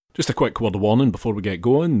Just a quick word of warning before we get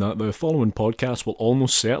going that the following podcast will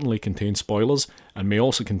almost certainly contain spoilers and may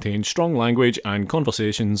also contain strong language and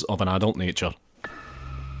conversations of an adult nature.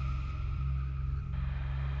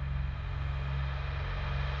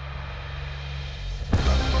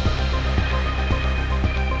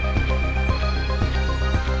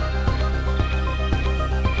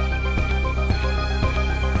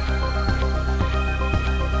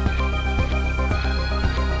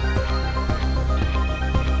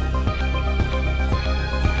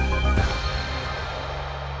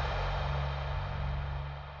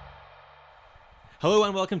 Hello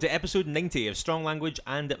and welcome to episode 90 of Strong Language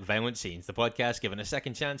and Violent Scenes, the podcast giving a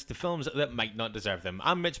second chance to films that might not deserve them.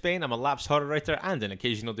 I'm Mitch Bain, I'm a lapsed horror writer and an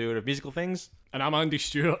occasional doer of musical things. And I'm Andy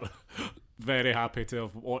Stewart. Very happy to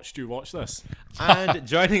have watched you watch this. And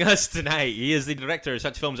joining us tonight, he is the director of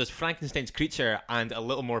such films as Frankenstein's Creature and A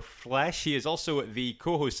Little More Flesh. He is also the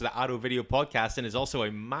co-host of the Arrow Video podcast and is also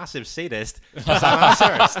a massive sadist. Sam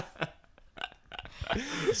Ashurst.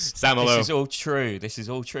 Sam, hello. This is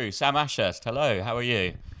all true. Sam Ashurst, hello, how are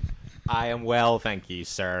you? I am well, thank you,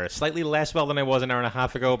 sir. Slightly less well than I was an hour and a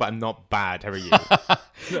half ago, but I'm not bad. How are you?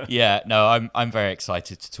 Yeah, no, I'm very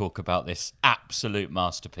excited to talk about this absolute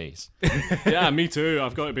masterpiece. Yeah, me too.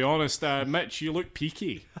 I've got to be honest. Mitch, you look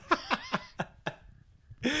peaky.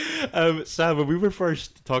 Sam, when we were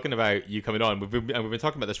first talking about you coming on, we've been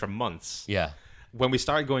talking about this for months. Yeah. When we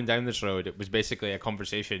started going down this road, it was basically a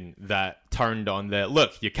conversation that turned on the,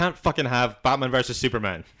 look, you can't fucking have Batman versus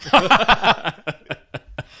Superman. I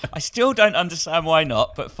still don't understand why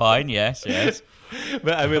not, but fine, yes.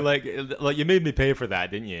 But I mean, like you made me pay for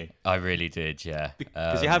that, didn't you? I really did, yeah.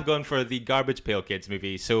 Because you have gone for the Garbage Pail Kids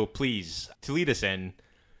movie, so please, to lead us in,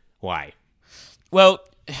 why? Well,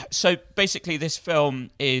 so basically this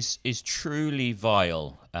film is truly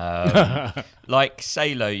vile. Like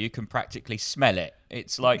Salo, you can practically smell it.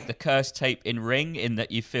 It's like the cursed tape in Ring, in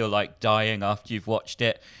that you feel like dying after you've watched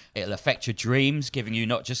it. It'll affect your dreams, giving you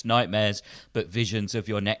not just nightmares, but visions of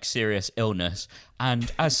your next serious illness.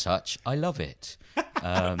 And as such, I love it.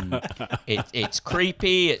 It's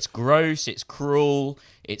creepy, it's gross, it's cruel,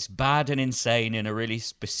 it's bad and insane in a really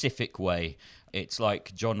specific way. It's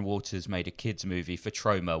like John Waters made a kids' movie for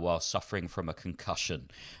trauma while suffering from a concussion.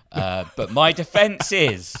 But my defense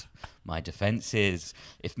is,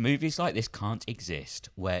 if movies like this can't exist,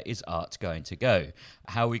 where is art going to go?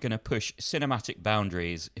 How are we going to push cinematic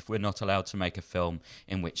boundaries if we're not allowed to make a film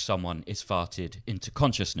in which someone is farted into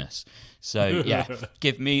consciousness? So, yeah,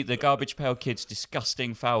 give me the Garbage Pail Kids'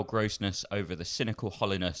 disgusting foul grossness over the cynical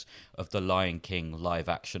hollowness of the Lion King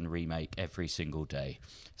live-action remake every single day.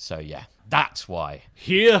 So, yeah, that's why.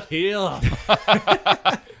 Here. And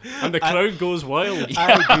the crowd goes wild.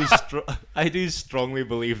 I do strongly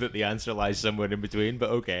believe that the answer lies somewhere in between, but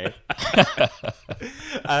okay.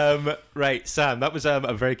 Right, Sam, that was a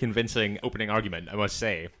very convincing opening argument, I must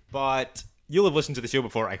say. But you'll have listened to the show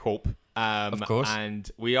before, I hope. Of course. And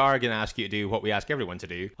we are going to ask you to do what we ask everyone to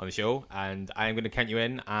do on the show. And I'm going to count you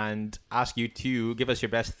in and ask you to give us your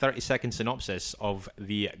best 30-second synopsis of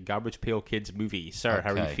the Garbage Pail Kids movie. Sir,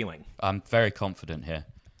 How are you feeling? I'm very confident here.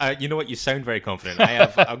 You know what? You sound very confident.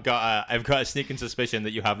 I've got a sneaking suspicion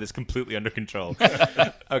that you have this completely under control.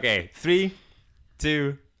 Okay, 3,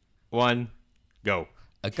 2, 1, go.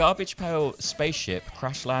 A garbage pail spaceship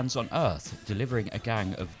crash lands on Earth, delivering a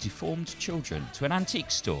gang of deformed children to an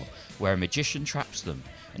antique store where a magician traps them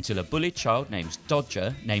until a bullied child named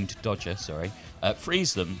Dodger,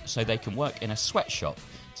 frees them so they can work in a sweatshop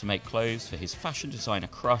to make clothes for his fashion designer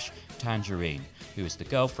crush, Tangerine, who is the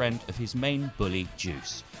girlfriend of his main bully,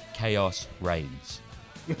 Juice. Chaos reigns.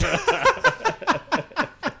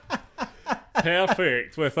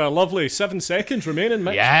 Perfect. With a lovely 7 seconds remaining,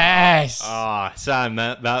 Mitch. Yes! Sam,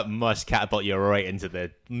 that must catapult you right into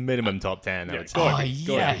the minimum top 10, I would say.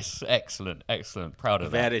 Yes! Excellent. Proud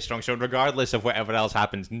of that. Very strong show. Regardless of whatever else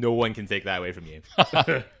happens, no one can take that away from you.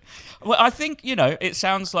 Well, I think, it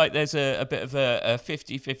sounds like there's a bit of a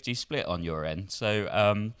 50-50 split on your end.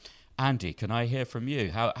 So, Andy, can I hear from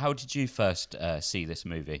you? How did you first see this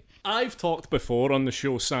movie? I've talked before on the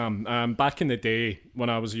show, Sam. Back in the day, when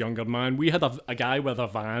I was a younger man, we had a guy with a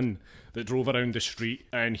van that drove around the street,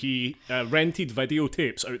 and he rented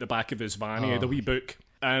videotapes out the back of his van. He had a wee book.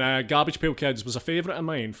 And Garbage Pail Kids was a favourite of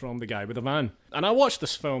mine from the guy with the van. And I watched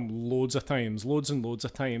this film loads and loads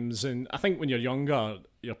of times. And I think when you're younger,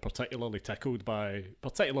 you're particularly tickled by,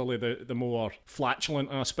 particularly the more flatulent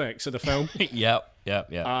aspects of the film. Yep.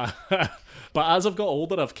 But as I've got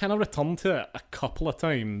older, I've kind of returned to it a couple of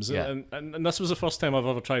times, Yeah. and this was the first time I've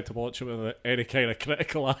ever tried to watch it with any kind of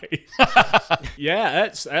critical eye. Yeah,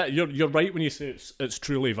 it's you're right when you say it's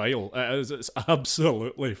truly vile. It's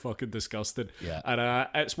absolutely fucking disgusting. Yeah. And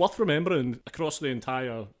it's worth remembering across the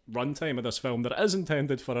entire runtime of this film that it is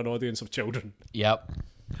intended for an audience of children. Yep.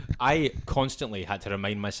 I constantly had to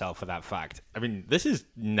remind myself of that fact. I mean, this is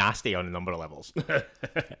nasty on a number of levels.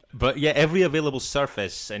 But yeah, every available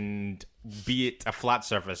surface, and be it a flat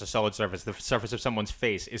surface, a solid surface, the surface of someone's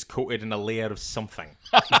face, is coated in a layer of something.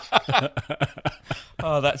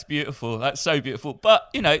 Oh, that's beautiful. That's so beautiful. But,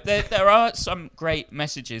 you know, there are some great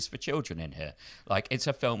messages for children in here. Like, it's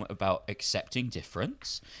a film about accepting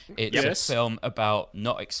difference. It's Yes. a film about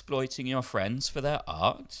not exploiting your friends for their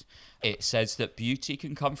art. It says that beauty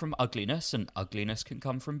can come from ugliness and ugliness can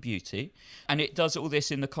come from beauty. And it does all this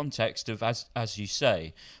in the context of, as you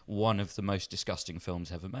say, one of the most disgusting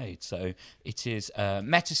films ever made. So it is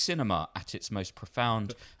meta-cinema at its most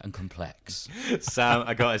profound and complex. Sam,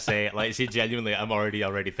 I gotta say, like, see, genuinely, I'm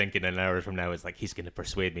already thinking an hour from now, it's like, he's gonna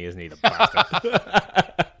persuade me, isn't he, the bastard?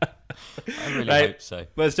 I really Right. hope so.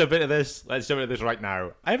 Let's jump into this. Let's jump into this right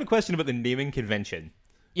now. I have a question about the naming convention.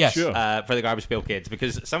 Yes. Sure. For the Garbage Pail Kids,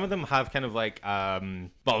 because some of them have kind of like, well,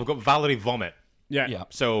 we've got Valerie Vomit. Yeah, Yeah.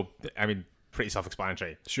 So, I mean, pretty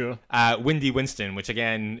self-explanatory. sure. Windy Winston, which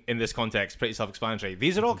again, in this context, pretty self-explanatory.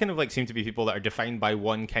 These are all kind of like seem to be people that are defined by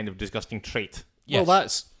one kind of disgusting trait. Yes. Well,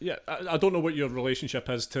 I don't know what your relationship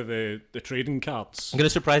is to the trading cards. I'm going to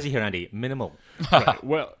surprise you here, Andy. Minimal. Right,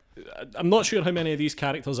 well, I'm not sure how many of these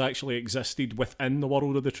characters actually existed within the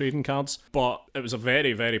world of the trading cards, but it was a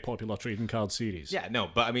very, very popular trading card series. Yeah, no,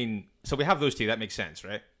 but I mean, so we have those two. That makes sense,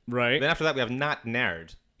 right? Right? Then after that, we have Nat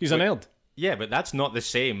Nerd. He's a nerd. Yeah, but that's not the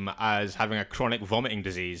same as having a chronic vomiting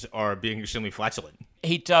disease or being extremely flatulent.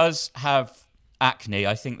 He does have acne.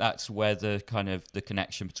 I think that's where the kind of the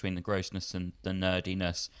connection between the grossness and the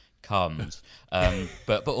nerdiness comes.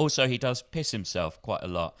 But also he does piss himself quite a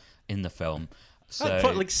lot in the film. So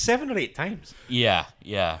Like 7 or 8 times. yeah.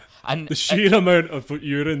 And The sheer amount of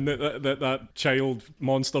urine that child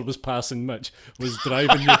monster was passing, Mitch, was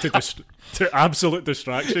driving you to absolute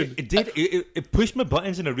distraction. It did. It pushed my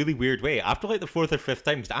buttons in a really weird way. After like the 4th or 5th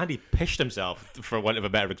time, Andy pissed himself, for want of a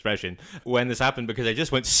better expression, when this happened, because I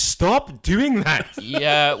just went, stop doing that.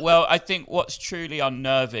 yeah, well, I think what's truly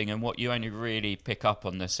unnerving and what you only really pick up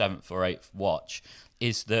on the 7th or 8th watch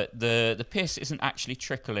is that the piss isn't actually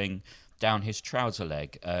trickling down his trouser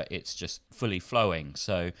leg. It's just fully flowing.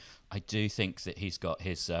 So I do think that he's got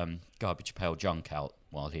his garbage pail junk out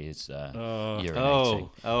while he is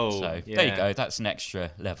urinating. So yeah. there you go. That's an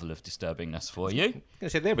extra level of disturbingness for you. I was gonna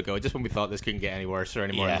say, there we go. Just when we thought this couldn't get any worse or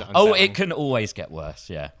any more. Yeah. unsettling. Oh, it can always get worse.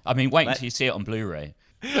 Yeah. I mean, wait until you see it on Blu-ray.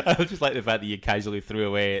 I just like the fact that you casually threw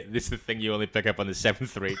away. This is the thing you only pick up on the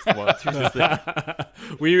 7th or 8th watch.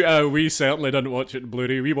 We certainly didn't watch it in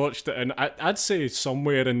Blu-ray. We watched it in, I'd say,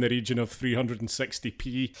 somewhere in the region of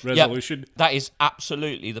 360p resolution. Yep, that is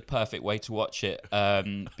absolutely the perfect way to watch it,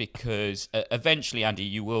 because eventually, Andy,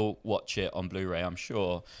 you will watch it on Blu-ray, I'm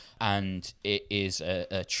sure, and it is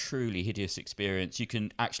a truly hideous experience. You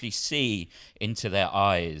can actually see into their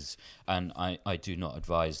eyes, and I do not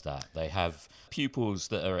advise that. They have pupils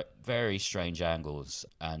that are at very strange angles,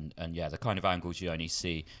 and yeah, the kind of angles you only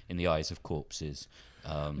see in the eyes of corpses.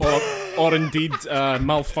 Or indeed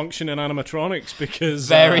malfunction in animatronics, because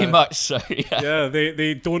Very much so, yeah. yeah,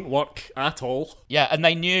 they don't work at all. Yeah, and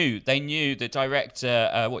they knew the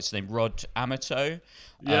director, what's his name, Rod Amato.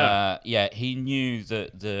 Yeah. He knew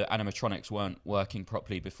that the animatronics weren't working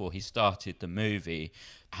properly before he started the movie.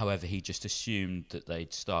 However, he just assumed that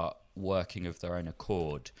they'd start working of their own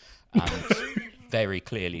accord, and very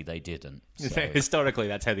clearly they didn't. So. Historically,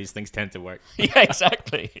 that's how these things tend to work. Yeah,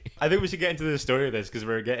 exactly. I think we should get into the story of this because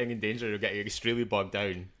we're getting in danger of getting extremely bogged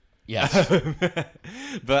down. Yes.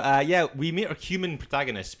 But yeah, we meet our human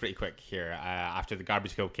protagonists pretty quick here after the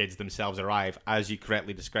Garbage Pail Kids themselves arrive, as you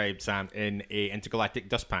correctly described, Sam, in a intergalactic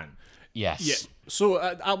dustpan. Yes. Yeah. So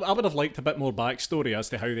I would have liked a bit more backstory as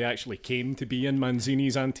to how they actually came to be in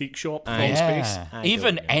Manzini's antique shop from space.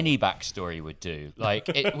 Even any backstory would do. Like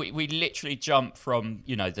we literally jump from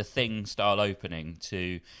the Thing style opening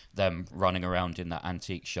to them running around in that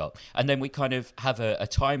antique shop, and then we kind of have a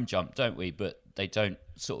time jump, don't we? But they don't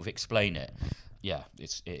sort of explain it. Yeah,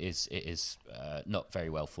 it is not very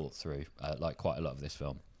well thought through, like quite a lot of this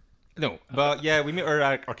film. No, but yeah, we meet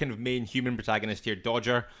our kind of main human protagonist here,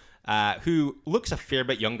 Dodger. Who looks a fair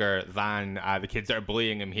bit younger than the kids that are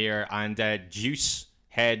bullying him here, and Juice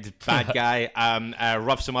head bad guy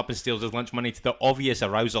roughs him up and steals his lunch money to the obvious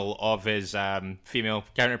arousal of his female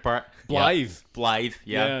counterpart. Blythe.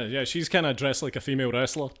 Yeah. She's kind of dressed like a female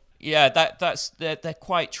wrestler. Yeah, they're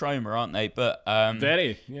quite Troma, aren't they? But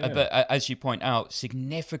Very. Yeah. but as you point out,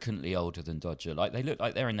 significantly older than Dodger. Like they look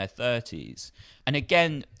like they're in their 30s. And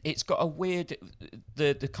again, it's got a weird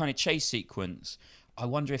the kind of chase sequence. I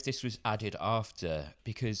wonder if this was added after,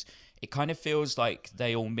 because it kind of feels like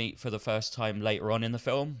they all meet for the first time later on in the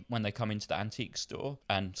film when they come into the antique store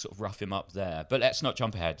and sort of rough him up there. But let's not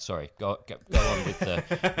jump ahead. Sorry, go on with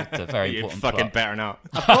the very You'd important fucking plot. better not.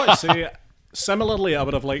 I've got to say, similarly, I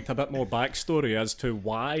would have liked a bit more backstory as to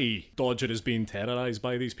why Dodger is being terrorised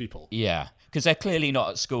by these people. Yeah, because they're clearly not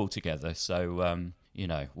at school together. So,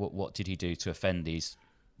 what did he do to offend these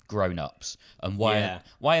grown-ups? And why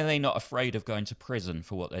are they not afraid of going to prison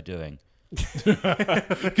for what they're doing?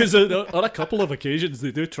 Because on a couple of occasions,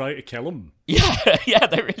 they do try to kill him. Yeah,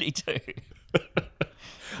 they really do.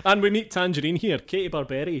 And we meet Tangerine here, Katie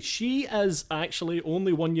Barberi. She is actually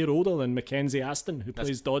only 1 year older than Mackenzie Aston, who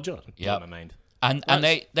plays Dodger. Yeah, my mind. and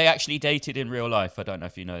they actually dated in real life. I don't know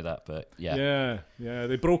if you know that, but yeah. Yeah,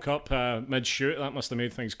 they broke up mid-shoot. That must have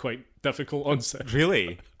made things quite difficult on set.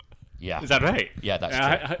 Really? Yeah. Is that right? Yeah, that's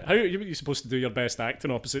true. How are you supposed to do your best acting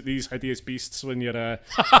opposite these hideous beasts when you're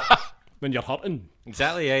when you're hurting?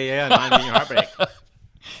 Exactly. Yeah. Man, getting your heartbreak.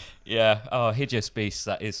 Yeah, hideous beasts.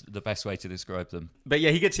 That is the best way to describe them. But yeah,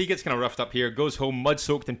 he gets kind of roughed up here. Goes home, mud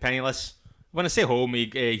soaked and penniless. When I say home,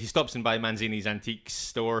 he stops in by Manzini's antique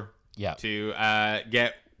store. Yeah. To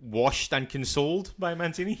get washed and consoled by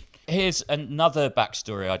Manzini. Here's another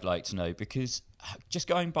backstory I'd like to know, because just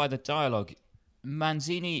going by the dialogue,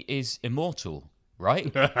 Manzini is immortal,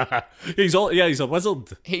 right? He's a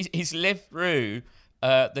wizard. He's lived through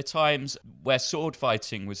the times where sword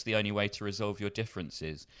fighting was the only way to resolve your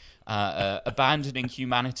differences, abandoning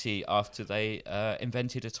humanity after they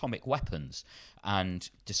invented atomic weapons and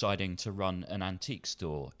deciding to run an antique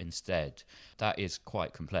store instead. That is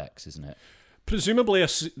quite complex, isn't it? Presumably,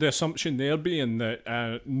 the assumption there being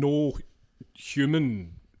that no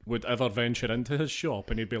human would ever venture into his shop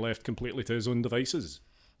and he'd be left completely to his own devices.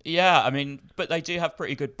 Yeah, I mean, but they do have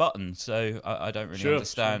pretty good buttons, so I don't really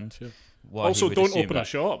understand why. Also, he would don't assume open that. a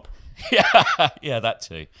shop. Yeah, that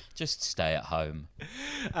too. Just stay at home.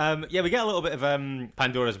 We get a little bit of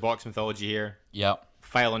Pandora's box mythology here. Yeah,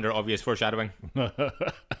 File under obvious foreshadowing.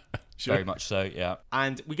 very much so. Yeah.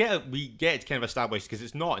 And we get it kind of established, because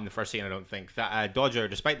it's not in the first scene, I don't think, that Dodger,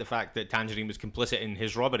 despite the fact that Tangerine was complicit in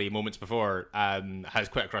his robbery moments before, has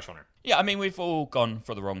quite a crush on her. Yeah, I mean, we've all gone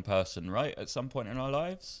for the wrong person, right? At some point in our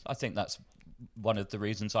lives. I think that's one of the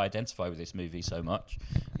reasons I identify with this movie so much.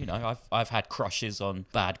 You know, I've had crushes on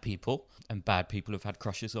bad people, and bad people have had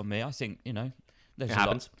crushes on me. I think, you know,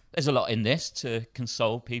 there's a lot in this to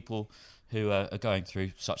console people who are going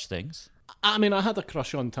through such things. I mean, I had a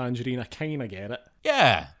crush on Tangerine. I kind of get it.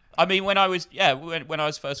 Yeah. I mean, when I was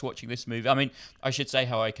first watching this movie, I mean, I should say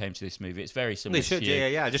how I came to this movie. It's very similar to you.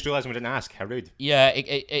 Yeah. I just realised we didn't ask. How rude. Yeah,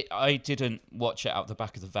 I didn't watch it out the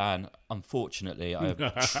back of the van, unfortunately. I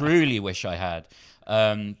truly wish I had.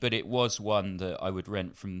 But it was one that I would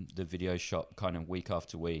rent from the video shop kind of week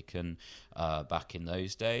after week. And back in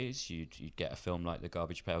those days, you'd get a film like the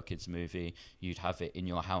Garbage Pail Kids movie. You'd have it in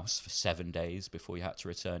your house for 7 days before you had to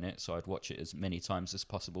return it. So I'd watch it as many times as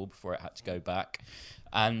possible before it had to go back.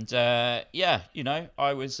 And you know,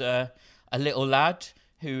 I was a little lad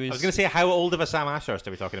who is... I was going to say, how old of a Sam Ashurst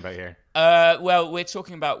are we talking about here? Well, we're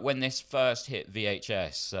talking about when this first hit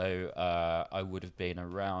VHS. So I would have been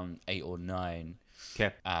around 8 or 9.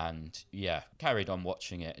 Okay. And carried on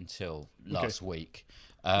watching it until last week.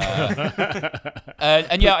 And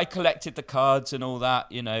I collected the cards and all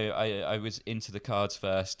that. You know, I was into the cards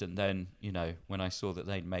first, and then, you know, when I saw that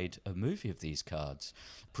they'd made a movie of these cards,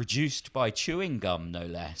 produced by Chewing Gum, no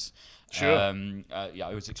less. Sure.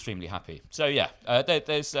 I was extremely happy. So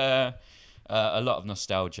there's a lot of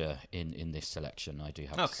nostalgia in this selection, I do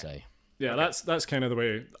have to say. Yeah, that's kind of the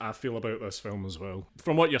way I feel about this film as well.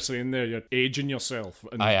 From what you're saying there, you're aging yourself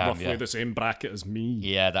in roughly the same bracket as me.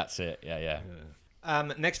 Yeah, that's it. Yeah.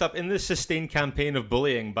 Next up, in this sustained campaign of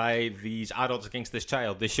bullying by these adults against this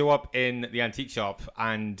child, they show up in the antique shop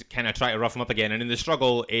and kind of try to rough him up again. And in the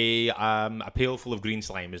struggle, a pail full of green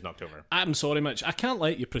slime is knocked over. I'm sorry, Mitch. I can't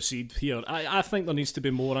let you proceed here. I think there needs to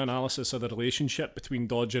be more analysis of the relationship between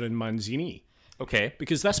Dodger and Manzini. Okay.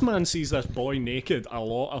 Because this man sees this boy naked a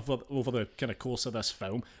lot over the kind of course of this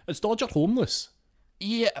film. Is Dodger homeless?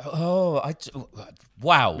 Yeah. Oh,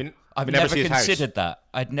 wow. I've never considered that.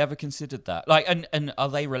 I'd never considered that. Like, and are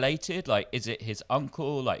they related? Like, is it his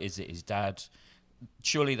uncle? Like, is it his dad?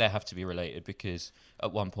 surely they have to be related, because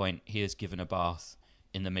at one point he is given a bath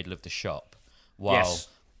in the middle of the shop while Yes.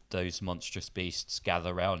 those monstrous beasts gather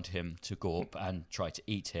around him to gawp and try to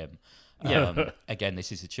eat him. Yeah. Again,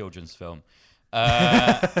 this is a children's film.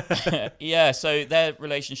 Yeah, so their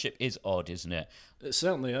relationship is odd, isn't it? It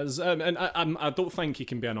certainly is. And I don't think he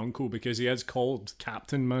can be an uncle because he is called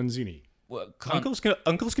Captain Manzini. Well, Uncles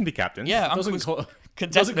can be captains. Yeah, Doesn't uncles call, can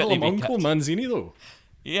doesn't call definitely him be Uncle Captain. Manzini, though.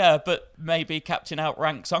 Yeah, but maybe Captain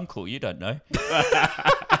outranks Uncle. You don't know.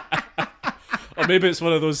 Or maybe it's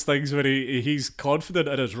one of those things where he's confident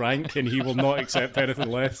in his rank and he will not accept anything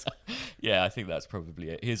less. Yeah, I think that's probably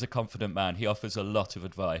it. He's a confident man. He offers a lot of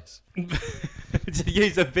advice.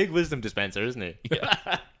 He's a big wisdom dispenser, isn't he?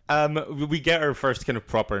 Yeah. We get our first kind of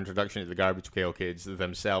proper introduction to the Garbage Pail Kids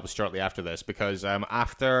themselves shortly after this, because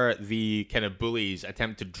after the kind of bullies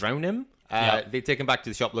attempt to drown him, they take him back to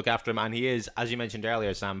the shop, look after him, and he is, as you mentioned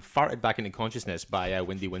earlier, Sam, farted back into consciousness by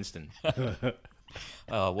Wendy Winston.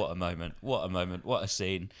 Oh, what a moment. What a moment. What a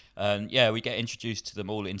scene. And yeah, we get introduced to them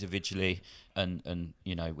all individually, and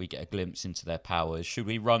you know, we get a glimpse into their powers. Should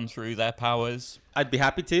we run through their powers? I'd be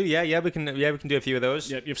happy to. Yeah, we can do a few of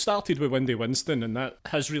those. Yeah, you've started with Wendy Winston, and that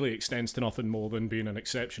has really extends to nothing more than being an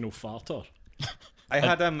exceptional farter. I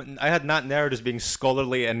had Nat Nerd as being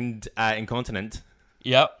scholarly and incontinent.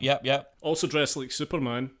 Yep. Also dressed like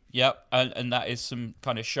Superman. Yep, and that is some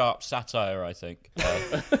kind of sharp satire, I think,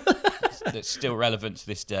 that's still relevant to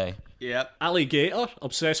this day. Yep. Alligator,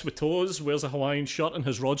 obsessed with toes, wears a Hawaiian shirt and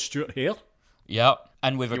has Rod Stewart hair. Yep,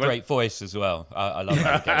 and with a great voice as well. I love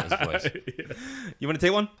Alligator's voice. You want to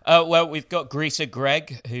take one? Well, we've got Greaser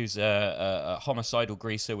Greg, who's a homicidal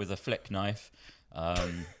greaser with a flick knife.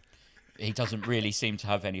 He doesn't really seem to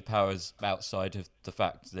have any powers outside of the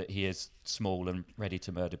fact that he is small and ready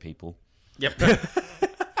to murder people. Yep.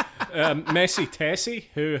 Messy Tessie,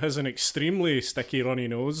 who has an extremely sticky runny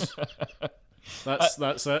nose.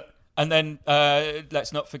 That's it. And then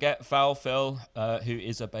let's not forget Foul Phil, who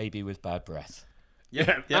is a baby with bad breath.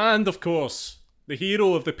 Yep. And of course, the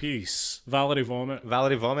hero of the piece, Valerie Vomit.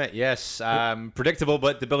 Valerie Vomit, yes. Predictable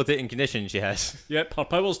but debilitating condition she has. Yep, her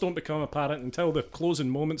powers don't become apparent until the closing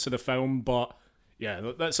moments of the film, but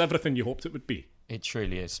yeah, that's everything you hoped it would be. It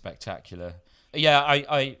truly is spectacular. Yeah,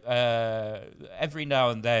 I every now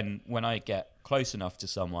and then when I get close enough to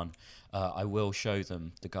someone, I will show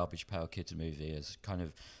them the Garbage Pail Kids movie as kind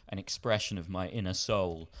of an expression of my inner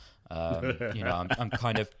soul. You know, I'm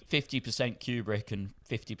kind of 50% Kubrick and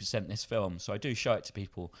 50% this film, so I do show it to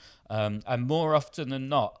people. And more often than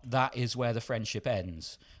not, that is where the friendship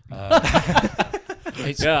ends.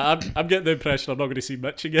 Yeah, I'm getting the impression I'm not going to see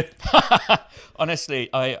Mitch again. Honestly,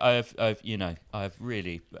 I've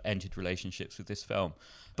really ended relationships with this film.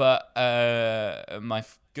 But my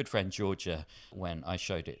good friend Georgia, when I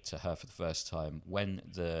showed it to her for the first time, when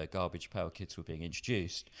the Garbage Pail Kids were being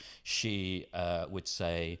introduced, she would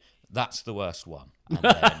say, "That's the worst one." And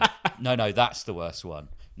then, no, that's the worst one.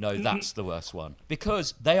 No, that's the worst one.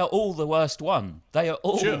 Because they are all the worst one. They are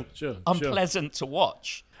all Sure. unpleasant to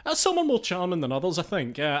watch. That's someone more charming than others, I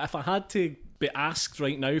think. If I had to be asked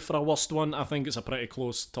right now for a worst one, I think it's a pretty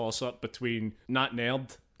close toss-up between Nat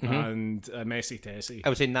Nerd and Messy Tessie. I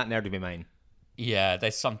would say Nat Nerd would be mine. Yeah,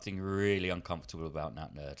 there's something really uncomfortable about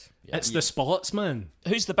Nat Nerd. Yeah. It's the spots, man.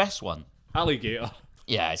 Who's the best one? Alligator.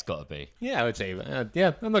 Yeah, it's got to be. Yeah, I would say.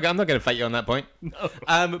 Yeah, I'm not going to fight you on that point.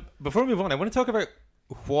 No. Before we move on, I want to talk about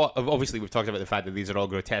what. Obviously, we've talked about the fact that these are all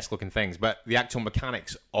grotesque-looking things, but the actual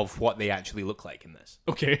mechanics of what they actually look like in this.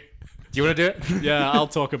 Okay. Do you want to do it? Yeah, I'll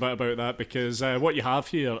talk a bit about that because what you have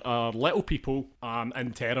here are little people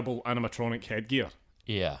in terrible animatronic headgear.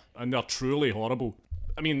 Yeah. And they're truly horrible.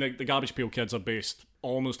 I mean, the Garbage Pail Kids are based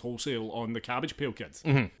almost wholesale on the Cabbage Pail Kids.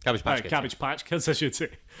 Mm-hmm. Cabbage Patch Kids. Cabbage Patch Kids, I should say.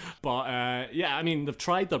 But yeah, I mean, they've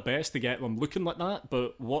tried their best to get them looking like that,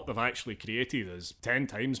 but what they've actually created is 10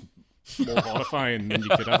 times more horrifying than you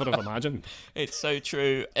could ever have imagined. It's so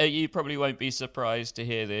true. You probably won't be surprised to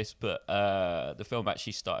hear this, but the film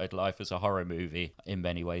actually started life as a horror movie. In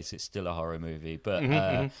many ways, it's still a horror movie.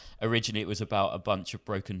 But originally, it was about a bunch of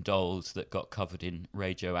broken dolls that got covered in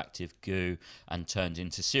radioactive goo and turned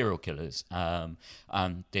into serial killers.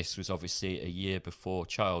 And this was obviously a year before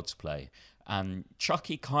Child's Play. And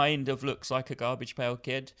Chucky kind of looks like a Garbage Pail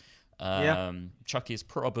Kid. Chucky is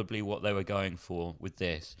probably what they were going for with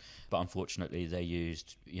this, but unfortunately they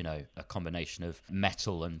used, a combination of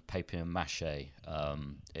metal and papier mâché.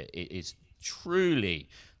 It is truly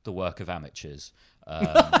the work of amateurs.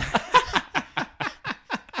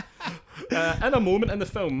 In a moment in the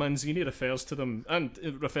film, Manzini refers to them, and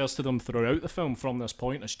it refers to them throughout the film from this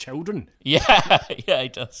point, as children. Yeah, yeah, he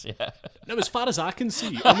does. Yeah. Now, as far as I can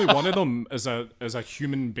see, only one of them is a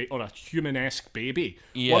human or a human-esque baby.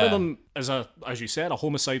 Yeah. One of them is as you said, a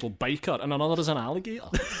homicidal biker, and another is an alligator.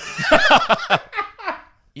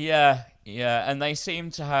 Yeah, and they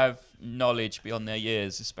seem to have knowledge beyond their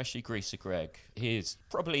years, especially Greaser Greg. He is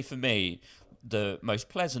probably, for me, the most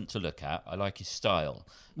pleasant to look at. I like his style.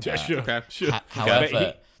 Yeah, sure. Okay. Sure.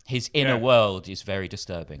 However, his inner world is very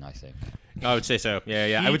disturbing, I think. I would say so. Yeah.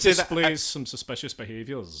 He I would say displays some suspicious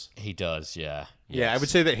behaviours. He does, yeah. Yeah, I would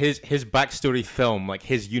say that his backstory film, like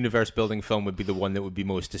his universe building film, would be the one that would be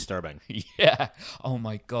most disturbing. Yeah. Oh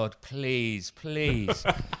my God, please.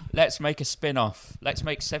 Let's make a spin-off. Let's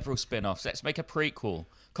make several spin-offs. Let's make a prequel.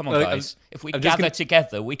 Come on, guys. If we gather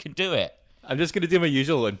together, we can do it. I'm just going to do my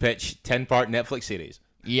usual and pitch 10-part Netflix series.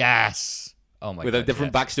 Yes. Oh my God. With a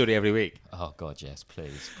different backstory every week. Oh God, yes,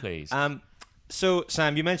 please. So,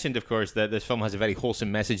 Sam, you mentioned, of course, that this film has a very wholesome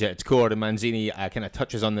message at its core, and Manzini kind of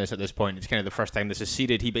touches on this at this point. It's kind of the first time this is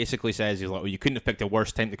seeded. He basically says, he's like, well, you couldn't have picked a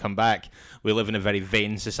worse time to come back. We live in a very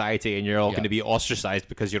vain society, and you're all going to be ostracized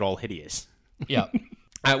because you're all hideous. Yeah.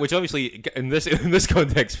 Which obviously, in this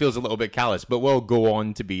context, feels a little bit callous, but will go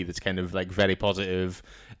on to be this kind of like very positive,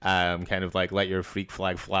 kind of like let your freak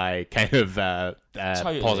flag fly kind of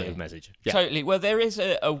positive message. Yeah. Totally. Well, there is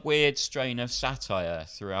a weird strain of satire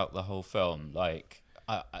throughout the whole film. Like,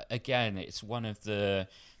 again, it's one of the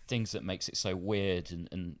things that makes it so weird,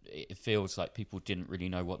 and it feels like people didn't really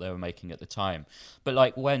know what they were making at the time. But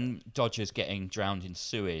like when Dodger's getting drowned in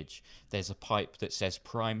sewage, there's a pipe that says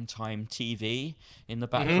primetime TV in the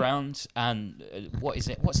background. And what is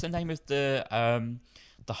it? What's the name of the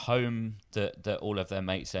home that all of their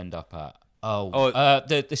mates end up at?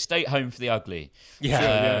 The state home for the ugly.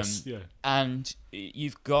 Yeah. And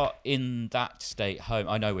you've got in that state home.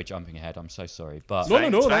 I know we're jumping ahead. I'm so sorry, but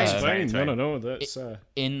No, that's fine. No, that's.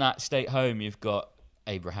 In that state home, you've got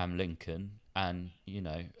Abraham Lincoln, and you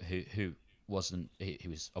know who wasn't. He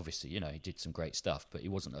was obviously, he did some great stuff, but he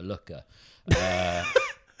wasn't a looker.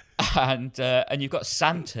 And you've got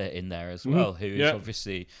Santa in there as well, who is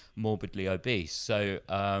obviously morbidly obese. So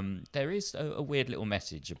there is a weird little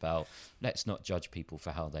message about let's not judge people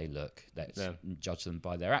for how they look. Let's judge them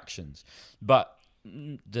by their actions. But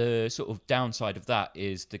the sort of downside of that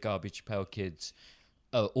is the Garbage Pail Kids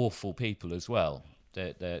are awful people as well.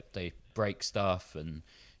 They break stuff, and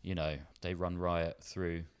they run riot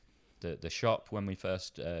through the shop when we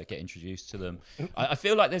first get introduced to them. I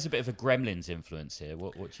feel like there's a bit of a Gremlins influence here.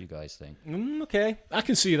 What do you guys think? Okay. I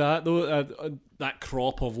can see that, though. That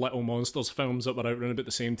crop of Little Monsters films that were out around about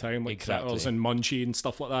the same time, like Critters and Munchie and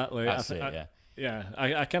stuff like that. Like, That's it, yeah.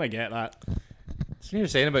 I kind of get that. So you're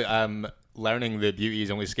saying about learning the beauty is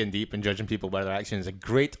only skin deep and judging people by their actions. A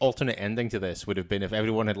great alternate ending to this would have been if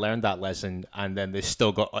everyone had learned that lesson and then they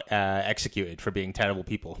still got executed for being terrible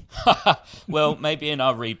people. Well, maybe in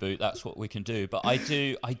our reboot that's what we can do. But I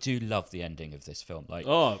do love the ending of this film. Like,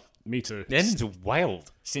 oh, me too. The ending's wild.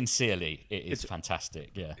 Sincerely, it's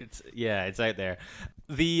fantastic. Yeah, it's out there.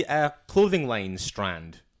 The clothing line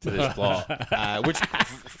strand to this plot,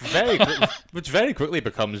 which very quickly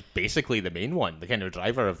becomes basically the main one, the kind of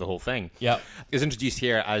driver of the whole thing. Yeah, is introduced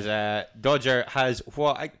here as Dodger has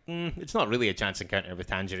it's not really a chance encounter with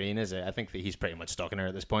Tangerine, is it? I think that he's pretty much stalking her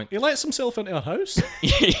at this point. He lets himself into her house.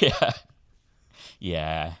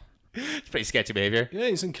 Yeah. It's pretty sketchy behaviour. Yeah,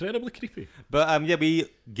 he's incredibly creepy. But we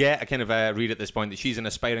get a kind of a read at this point that she's an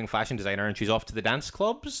aspiring fashion designer and she's off to the dance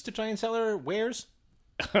clubs to try and sell her wares.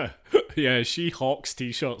 Yeah, she hawks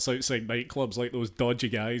t-shirts outside nightclubs like those dodgy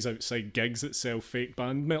guys outside gigs that sell fake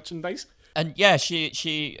band merchandise. And yeah,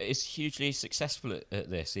 she is hugely successful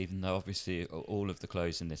at this, even though obviously all of the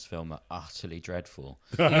clothes in this film are utterly dreadful.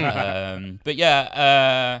 But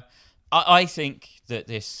yeah, I think that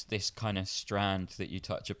this kind of strand that you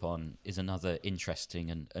touch upon is another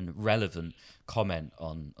interesting and relevant comment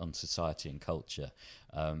on society and culture,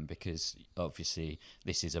 because obviously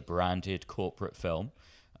this is a branded corporate film.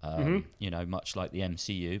 Much like the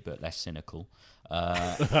MCU, but less cynical.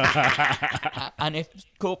 And if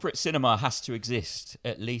corporate cinema has to exist,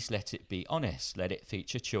 at least let it be honest. Let it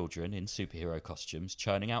feature children in superhero costumes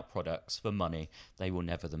churning out products for money they will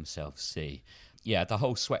never themselves see. Yeah, the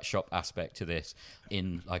whole sweatshop aspect to this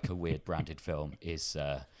in like a weird branded film is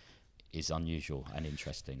unusual and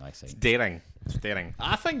interesting, I think. It's daring.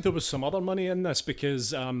 I think there was some other money in this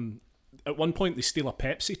because at one point they steal a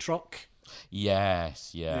Pepsi truck.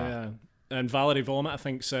 Yes, yeah. And Valerie Vomit, I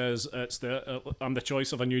think, says it's I'm the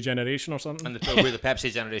choice of a new generation or something. And we're the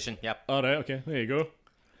Pepsi generation, yep. All right, okay, there you go.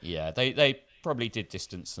 Yeah, they probably did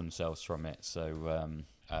distance themselves from it. So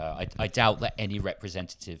I doubt that any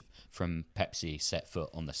representative from Pepsi set foot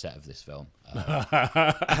on the set of this film,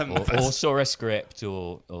 or saw a script,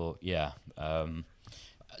 or yeah.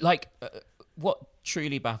 What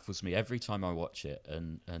truly baffles me every time I watch it,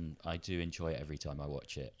 and I do enjoy it every time I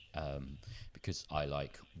watch it, because I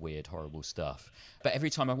like weird, horrible stuff. But every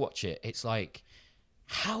time I watch it, it's like,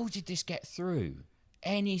 how did this get through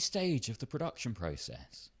any stage of the production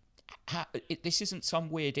process? This isn't some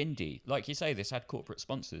weird indie. Like you say, this had corporate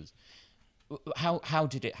sponsors. How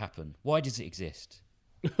did it happen? Why does it exist?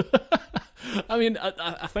 I mean,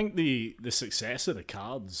 I think the success of the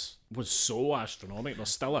cards was so astronomical. They're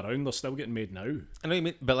still around. They're still getting made now. I know what you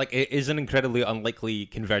mean, but like, it is an incredibly unlikely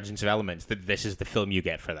convergence of elements that this is the film you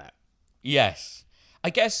get for that. Yes. I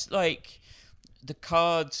guess, like, the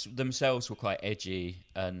cards themselves were quite edgy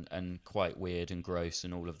and quite weird and gross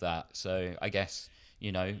and all of that. So I guess,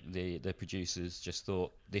 you know, the producers just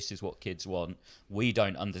thought, this is what kids want. We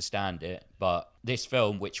don't understand it, but this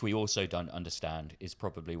film, which we also don't understand, is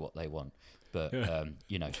probably what they want. But,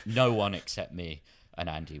 you know, no one except me and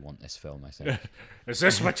Andy want this film, I think. Is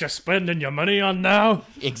this what you're spending your money on now?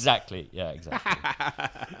 Exactly. Yeah, exactly.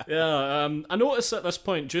 Yeah, I notice at this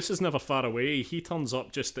point, Juice is never far away. He turns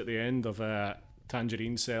up just at the end of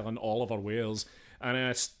Tangerine selling all of our wares,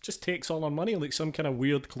 and just takes all our money like some kind of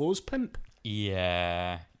weird clothes pimp.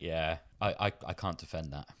 Yeah. I can't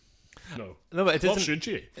defend that. No, but it what isn't. should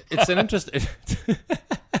you? It's an interesting.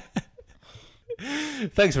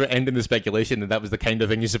 Thanks for ending the speculation that was the kind of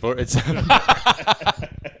thing you supported.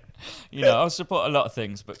 You know, I'll support a lot of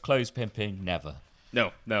things, but clothes pimping, never.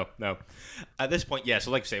 No. At this point, yeah, so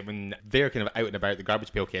like I say, when they're kind of out and about, the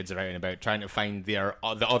Garbage Pail Kids are out and about trying to find the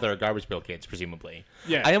other Garbage Pail Kids, presumably.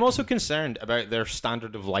 Yeah. I am also concerned about their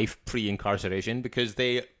standard of life pre-incarceration, because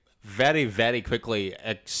they very, very quickly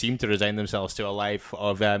seem to resign themselves to a life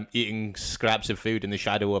of eating scraps of food in the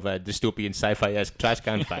shadow of a dystopian sci-fi-esque trash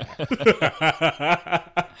can fire.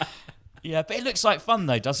 Yeah, but it looks like fun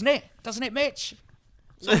though, doesn't it? Doesn't it, Mitch?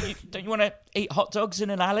 So don't you want to eat hot dogs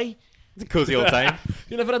in an alley? It's a cozy old time.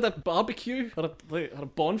 You never had a barbecue or a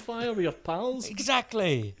bonfire with your pals?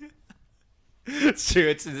 Exactly. It's true.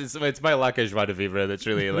 It's my lack of joie de vivre that's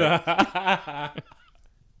really like.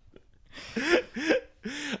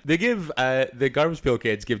 They give the Garbage Pail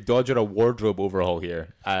Kids give Dodger a wardrobe overhaul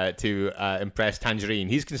here to impress Tangerine.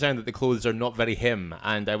 He's concerned that the clothes are not very him,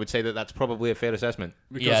 and I would say that that's probably a fair assessment.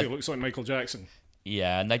 Because he looks like Michael Jackson.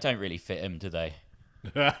 Yeah, and they don't really fit him, do they?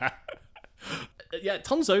 Yeah, it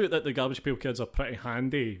turns out that the Garbage Pail Kids are pretty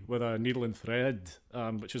handy with a needle and thread,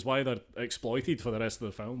 which is why they're exploited for the rest of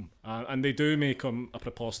the film. And they do make him a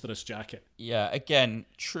preposterous jacket. Yeah, again,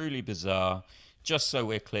 truly bizarre. Just so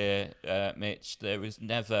we're clear, Mitch, there was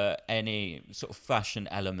never any sort of fashion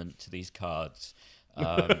element to these cards.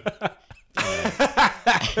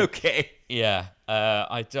 Okay. Yeah,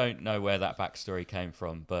 I don't know where that backstory came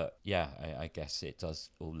from, but yeah, I guess it does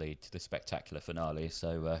all lead to the spectacular finale,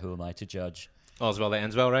 so who am I to judge? All's well that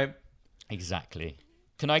ends well, right? Exactly.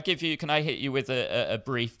 Can I hit you with a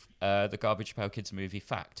brief the Garbage Pail Kids movie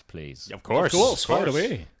fact, please? Of course. Of course, fire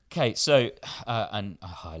away. Okay, so,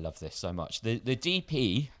 I love this so much. The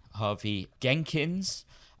DP, Harvey Genkins,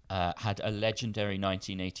 had a legendary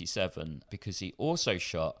 1987 because he also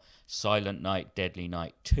shot Silent Night, Deadly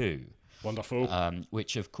Night 2. Wonderful.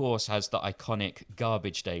 Which, of course, has the iconic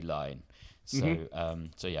Garbage Day line. So,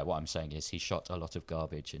 so yeah, what I'm saying is he shot a lot of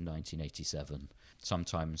garbage in 1987.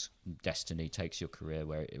 Sometimes destiny takes your career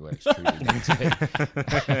where it's truly meant to be.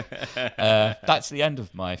 That's the end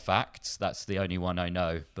of my facts. That's the only one I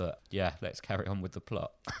know. But yeah, let's carry on with the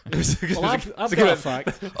plot. Well, I've got a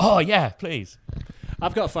fact. Oh yeah, please.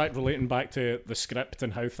 I've got a fact relating back to the script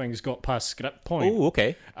and how things got past script point. Oh,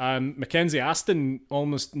 okay. Mackenzie Aston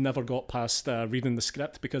almost never got past reading the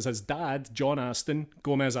script because his dad, John Aston,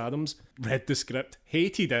 Gomez Adams, read the script,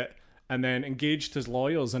 hated it, and then engaged his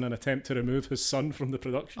lawyers in an attempt to remove his son from the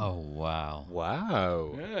production. Oh wow.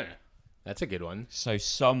 Wow. Yeah. That's a good one. So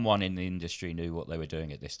someone in the industry knew what they were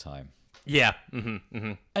doing at this time. Yeah.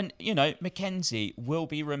 And, you know, Mackenzie will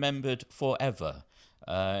be remembered forever.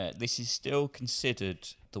 This is still considered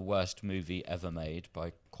the worst movie ever made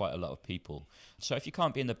by quite a lot of people. So if you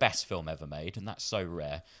can't be in the best film ever made, and that's so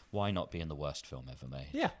rare, why not be in the worst film ever made?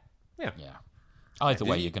 Yeah. Either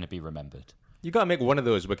way, you're going to be remembered. You got to make one of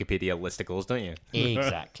those Wikipedia listicles, don't you?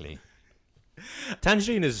 Exactly.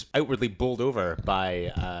 Tangerine is outwardly bowled over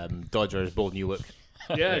by Dodger's bold new look.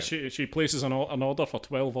 Yeah, she places an order for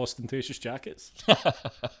 12 ostentatious jackets.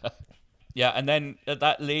 Yeah, and then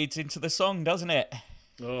that leads into the song, doesn't it?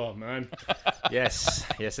 Oh, man. Yes,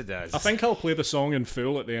 it does. I think I'll play the song in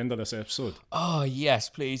full at the end of this episode. Oh, yes,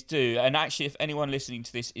 please do. And actually, if anyone listening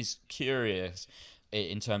to this is curious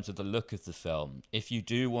in terms of the look of the film, if you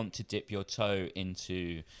do want to dip your toe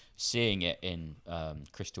into seeing it in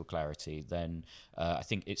crystal clarity, then I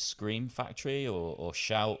think it's Scream Factory or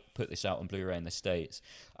Shout put this out on Blu-ray in the States.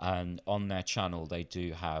 And on their channel, they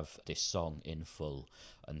do have this song in full.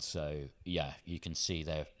 And so, yeah, you can see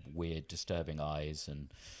their weird, disturbing eyes and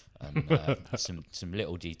some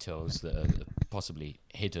little details that are possibly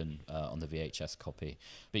hidden on the VHS copy.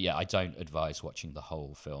 But yeah, I don't advise watching the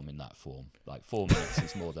whole film in that form. Like 4 minutes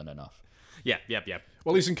is more than enough. Yeah.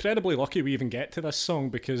 Well, he's incredibly lucky we even get to this song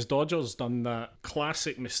because Dodger's done that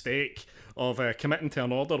classic mistake of committing to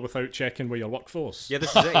an order without checking with your workforce. Yeah,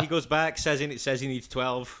 this is it. He goes back, says he needs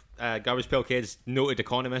 12. Garbage Pail Kids, noted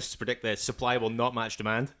economists, predict that supply will not match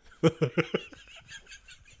demand.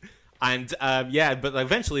 And but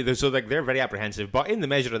eventually they're very apprehensive. But in the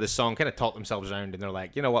measure of the song, kind of talk themselves around, and they're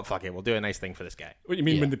like, you know what, fuck it, we'll do a nice thing for this guy. What do you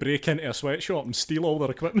mean when they break into a sweatshop and steal all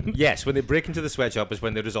their equipment? Yes, when they break into the sweatshop is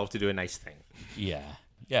when they resolve to do a nice thing. Yeah,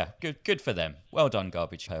 good for them. Well done,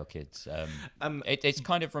 Garbage Pail Kids. It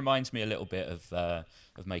kind of reminds me a little bit of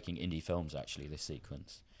making indie films, actually, this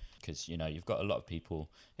sequence. Because, you've got a lot of people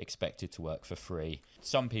expected to work for free.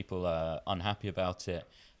 Some people are unhappy about it.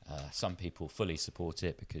 Some people fully support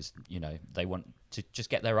it because, they want to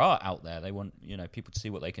just get their art out there. They want, people to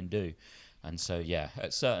see what they can do. And so, yeah,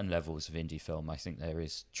 at certain levels of indie film, I think there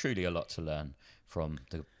is truly a lot to learn from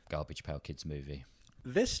the Garbage Pail Kids movie.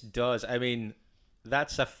 This does,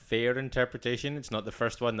 that's a fair interpretation. It's not the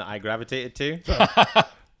first one that I gravitated to.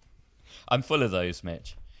 I'm full of those,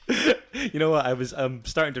 Mitch. You know what? I was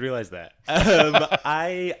starting to realize that.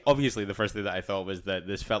 Obviously the first thing that I thought was that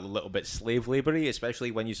this felt a little bit slave labour-y,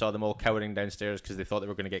 especially when you saw them all cowering downstairs because they thought they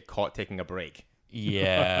were going to get caught taking a break.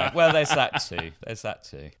 Yeah, well, there's that too.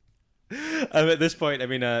 At this point,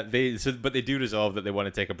 but they do resolve that they want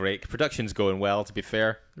to take a break. Production's going well, to be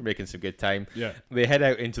fair. They're making some good time. Yeah. They head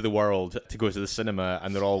out into the world to go to the cinema,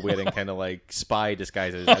 and they're all wearing kind of like spy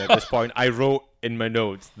disguises. And at this point, I wrote in my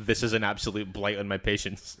notes, "This is an absolute blight on my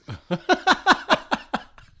patience."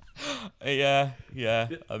 Yeah.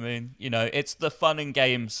 It's the fun and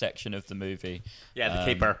games section of the movie. Yeah, the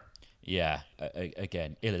caper. Yeah,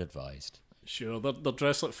 again, ill-advised. Sure, they're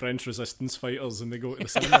dressed like French resistance fighters and they go to the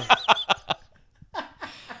cinema.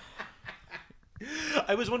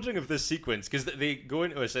 I was wondering if this sequence, because they go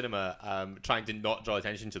into a cinema trying to not draw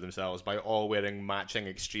attention to themselves by all wearing matching,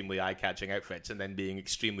 extremely eye-catching outfits and then being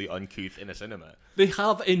extremely uncouth in a cinema. They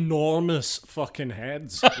have enormous fucking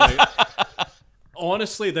heads. Like,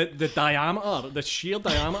 honestly, the sheer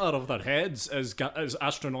diameter of their heads is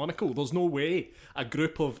astronomical. There's no way a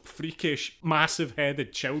group of freakish,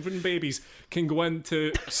 massive-headed children babies can go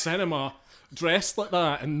into a cinema dressed like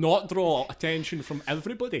that and not draw attention from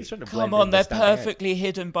everybody. Come on, they're perfectly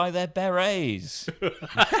hidden by their berets.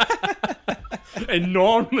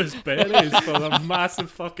 Enormous berets for their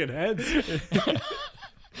massive fucking heads.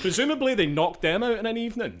 Presumably they knocked them out in an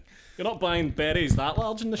evening. You're not buying berets that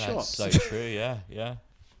large in the shops. That's so true, yeah.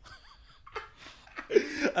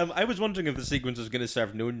 I was wondering if the sequence was going to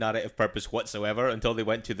serve no narrative purpose whatsoever until they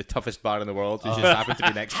went to the toughest bar in the world, which just happened to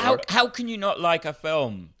be next door. How can you not like a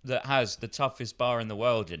film that has the toughest bar in the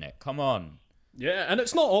world in it? Come on. Yeah, and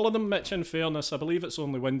it's not all of them, Mitch, in fairness. I believe it's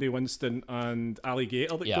only Wendy Winston and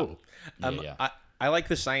Alligator that go. I like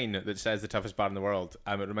the sign that says the toughest bar in the world.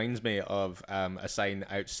 It reminds me of a sign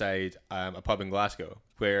outside a pub in Glasgow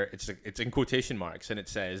where it's in quotation marks and it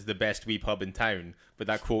says the best wee pub in town, but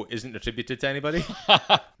that quote isn't attributed to anybody.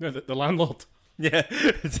 No, the landlord. Yeah,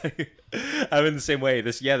 I'm in the same way.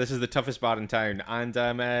 This is the toughest bar in town, and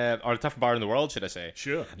or the toughest bar in the world, should I say?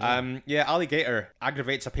 Sure. Alligator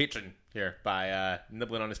aggravates a patron here by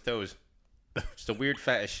nibbling on his toes. Just a weird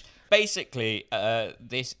fetish. Basically,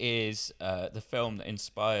 this is the film that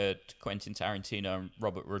inspired Quentin Tarantino and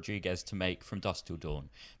Robert Rodriguez to make From Dusk Till Dawn,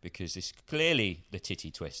 because it's clearly the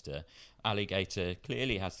titty twister. Alligator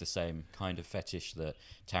clearly has the same kind of fetish that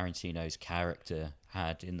Tarantino's character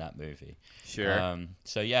had in that movie. Sure.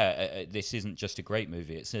 This isn't just a great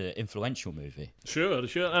movie, it's an influential movie. Sure.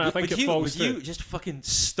 And I think it falls to... you just fucking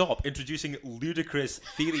stop introducing ludicrous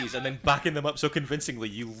theories and then backing them up so convincingly,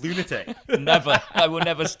 you lunatic. Never. I will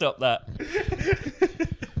never stop that.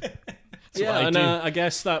 I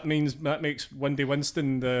guess that makes Wendy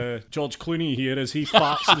Winston the George Clooney here as he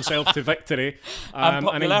farts himself to victory and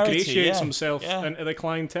ingratiates himself into the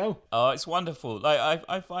clientele. Oh, it's wonderful. Like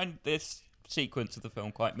I find this sequence of the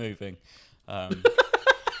film quite moving.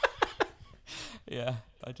 Yeah,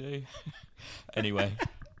 I do. Anyway,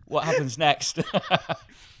 What happens next?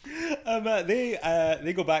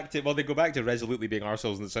 They go back to resolutely being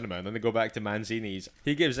arseholes in the cinema, and then they go back to Manzini's.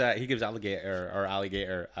 He gives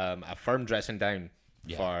Alligator a firm dressing down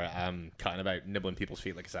for cutting about, nibbling people's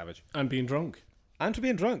feet like a savage, And being drunk. and for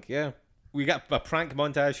being drunk. Yeah, we got a prank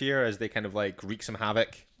montage here as they kind of like wreak some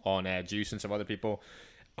havoc on Juice and some other people,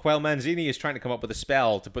 while Manzini is trying to come up with a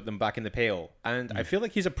spell to put them back in the pail. And I feel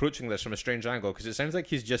like he's approaching this from a strange angle, because it sounds like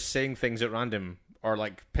he's just saying things at random, or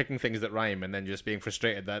like picking things that rhyme, and then just being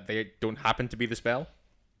frustrated that they don't happen to be the spell.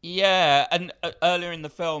 Yeah, and earlier in the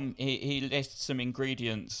film, he lists some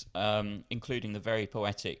ingredients, including the very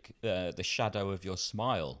poetic "the shadow of your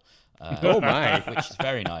smile." Oh my! Which is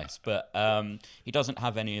very nice, but he doesn't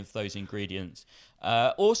have any of those ingredients.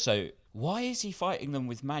 Also, why is he fighting them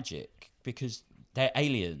with magic? Because they're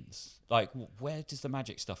aliens. Like, where does the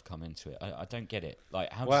magic stuff come into it? I don't get it.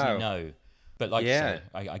 Like, how does he know? But like, you say,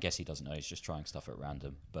 I guess he doesn't know. He's just trying stuff at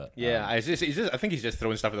random. But I think he's just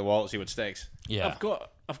throwing stuff at the wall to see what sticks. yeah, I've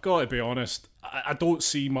got to be honest. I don't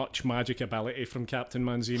see much magic ability from Captain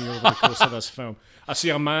Manzini over the course of this film. I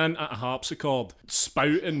see a man at a harpsichord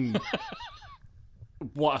spouting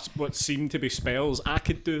what seem to be spells. I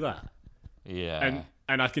could do that. yeah.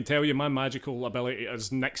 And I can tell you, my magical ability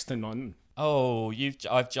is next to none. Oh,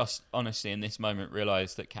 I've just honestly in this moment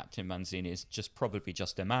realised that Captain Manzini is probably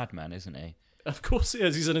just a madman, isn't he? Of course he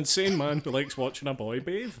is. He's an insane man who likes watching a boy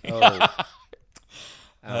bathe.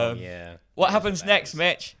 Oh, yeah. What happens next,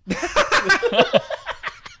 Mitch?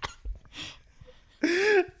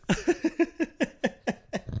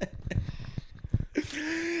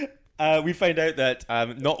 We find out that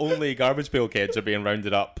not only Garbage Pail Kids are being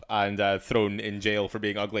rounded up and thrown in jail for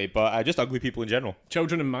being ugly, but just ugly people in general.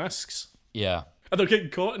 Children in masks. Yeah. And they're getting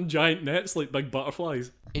caught in giant nets like big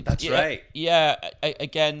butterflies. That's right. Yeah,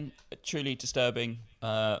 again, a truly disturbing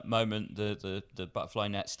moment, the butterfly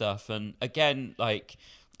net stuff. And again, like,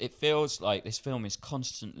 it feels like this film is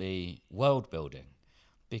constantly world building,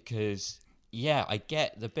 because yeah, I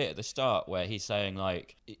get the bit at the start where he's saying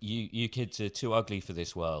like, you kids are too ugly for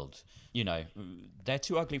this world. You know, they're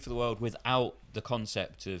too ugly for the world without the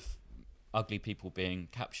concept of ugly people being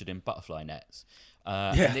captured in butterfly nets.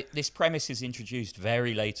 And this premise is introduced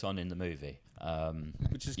very late on in the movie.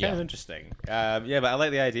 Which is kind of interesting. But I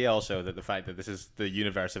like the idea also that the fact that this is the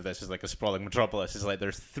universe of this is like a sprawling metropolis is like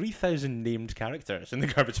there's 3,000 named characters in the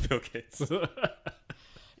Garbage Pail Kids.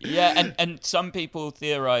 Yeah, and some people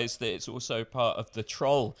theorize that it's also part of the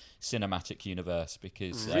Troll cinematic universe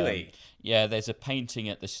because Really? There's a painting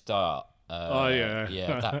at the start.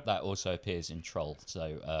 That also appears in Troll.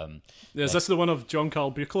 So Is this the one of John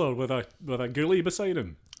Carl Buechler with a ghoulie beside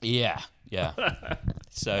him? yeah.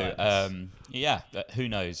 So but who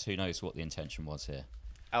knows what the intention was here.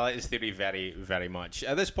 I like this theory very, very much.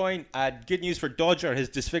 At this point, good news for Dodger. His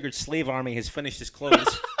disfigured slave army has finished his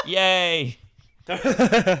clothes. Yay!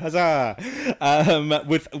 Huzzah!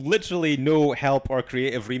 With literally no help or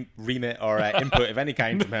creative remit or input of any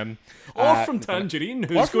kind from him. Or from Tangerine,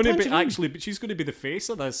 who's from going to be Tangerine. but she's going to be the face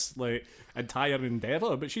of this like entire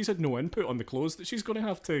endeavour. But she's had no input on the clothes that she's going to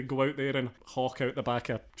have to go out there and hawk out the back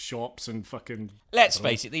of shops and fucking. Let's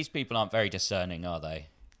face it, these people aren't very discerning, are they?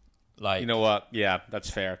 Like, You know what? Yeah, that's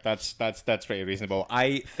fair. That's pretty reasonable.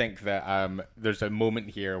 I think that there's a moment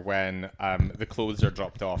here when the clothes are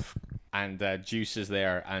dropped off and Juice is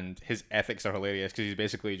there, and his ethics are hilarious because he's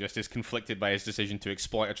basically just as conflicted by his decision to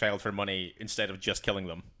exploit a child for money instead of just killing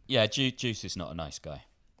them. yeah, Juice is not a nice guy.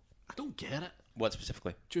 I don't get it. What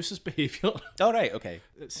specifically? Juice's behaviour. Oh, right, okay.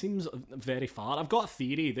 It seems very far. I've got a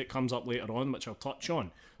theory that comes up later on, which I'll touch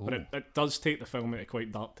on, but it does take the film into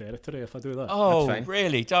quite dark territory if I do that. Oh, fine.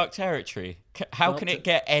 really? Dark territory? How can it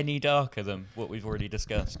get any darker than what we've already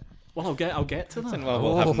discussed? Well, I'll get to that. Well,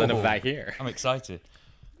 we'll have none of that here. I'm excited.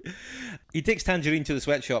 He takes Tangerine to the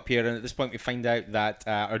sweatshop here, and at this point we find out that,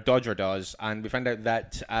 or Dodger does, and we find out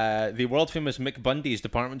that the world-famous Mick Bundy's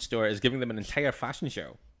department store is giving them an entire fashion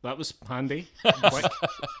show. That was handy. Quick.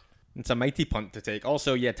 It's a mighty punt to take.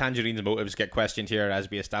 Also, Tangerine's motives get questioned here as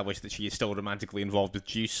we establish that she is still romantically involved with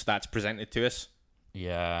Juice. That's presented to us.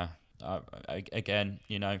 Yeah. Again,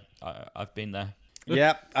 I've been there.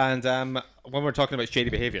 Yeah, and when we're talking about shady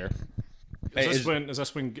behaviour... Is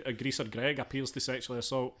this when Greaser Greg appeals to sexually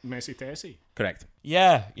assault Messy Tessie? Correct.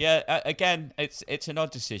 Yeah. Again, it's an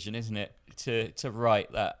odd decision, isn't it, to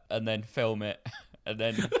write that and then film it and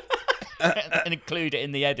then and include it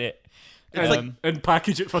in the edit. And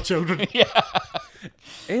package it for children. It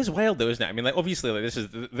is wild though, isn't it? I mean, like, obviously, like,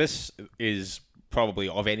 this is probably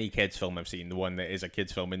of any kids film I've seen the one that is a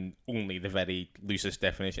kids film in only the very loosest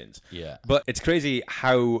definitions. Yeah. But it's crazy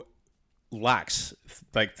how lax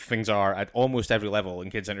like things are at almost every level in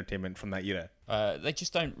kids' entertainment from that era. They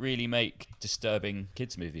just don't really make disturbing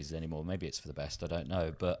kids movies anymore. Maybe it's for the best. I don't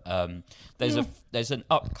know. But there's an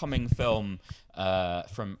upcoming film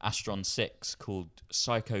from Astron 6 called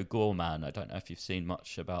Psycho Goreman. I don't know if you've seen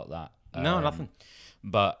much about that. No, nothing.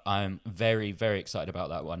 But I'm very, very excited about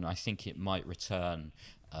that one. I think it might return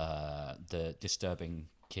the disturbing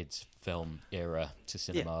kids film era to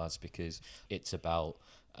cinemas because it's about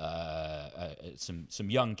some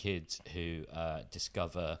young kids who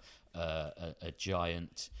discover a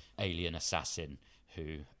giant alien assassin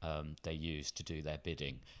who they use to do their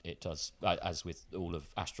bidding. It does, as with all of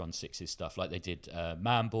Astron 6's stuff, like they did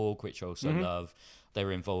Manborg, which I also love. They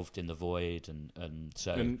were involved in The Void, and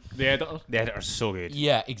so... And the editor? The editor's so good.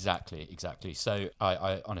 Yeah, exactly. So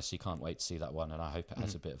I honestly can't wait to see that one, and I hope it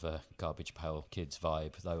has a bit of a Garbage Pail Kids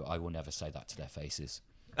vibe, though I will never say that to their faces.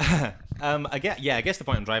 I guess the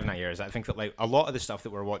point I'm driving at here is that I think that like a lot of the stuff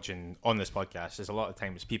that we're watching on this podcast is a lot of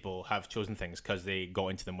times people have chosen things because they got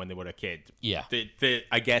into them when they were a kid. Yeah.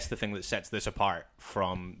 I guess the thing that sets this apart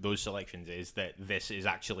from those selections is that this is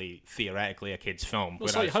actually theoretically a kid's film.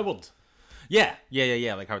 It's like Howard. Yeah,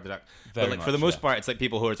 like Howard the Duck. Very But like much, for the most part, it's like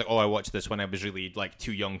people who are like, oh, I watched this when I was really like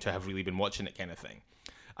too young to have really been watching it, kind of thing.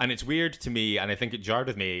 And it's weird to me, and I think it jarred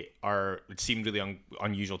with me, or it seemed really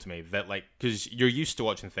unusual to me, that like, because you're used to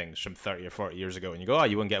watching things from 30 or 40 years ago, and you go, oh,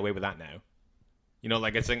 you won't get away with that now. You know,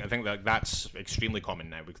 like I think that that's extremely common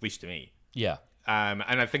now, at least to me. Yeah. And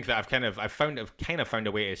I think that I've kind of found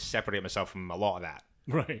a way to separate myself from a lot of that.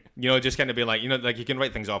 Right. You know, just kind of be like, you know, like you can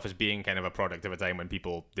write things off as being kind of a product of a time when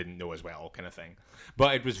people didn't know as well, kind of thing.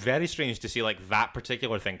 But it was very strange to see like that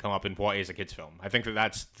particular thing come up in what is a kids' film. I think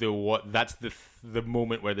that's the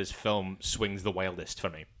moment where this film swings the wildest for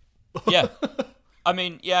me. Yeah. I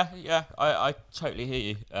mean, yeah. I totally hear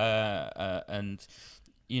you. And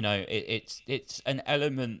you know, it's an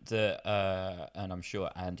element that, and I'm sure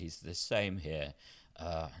Andy's the same here.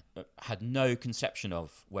 Had no conception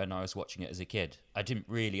of when I was watching it as a kid. I didn't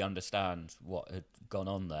really understand what had gone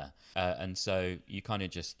on there, and so you kind of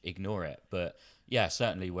just ignore it. But yeah,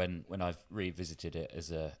 certainly when I've revisited it as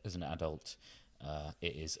an adult,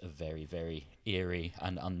 it is a very, very eerie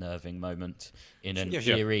and unnerving moment in an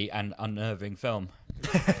eerie and unnerving film.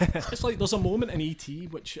 It's like there's a moment in E.T.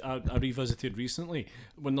 which I revisited recently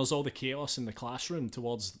when there's all the chaos in the classroom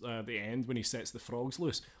towards the end when he sets the frogs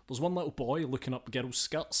loose. There's one little boy looking up girls'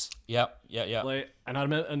 skirts. Yeah. Like, and I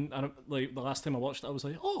remember, and like the last time I watched it, I was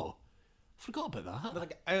like, oh, I forgot about that. But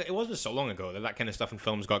like, it wasn't so long ago that kind of stuff in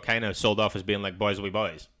films got kind of sold off as being like boys will be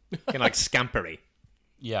boys, kind of like scampery.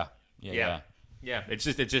 Yeah. Yeah, it's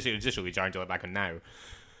just really jarring to look back on now.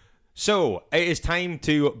 So it is time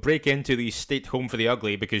to break into the State Home for the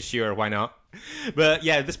Ugly because sure, why not? But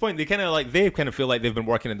yeah, at this point they kind of feel like they've been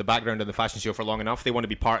working in the background of the fashion show for long enough. They want to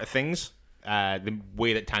be part of things. The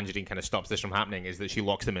way that Tangerine kind of stops this from happening is that she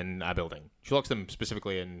locks them in a building. She locks them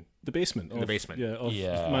specifically in the basement. The basement. Yeah, of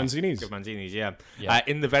Manzini's. Manzini's, yeah.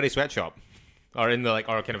 In the very sweatshop. Or in the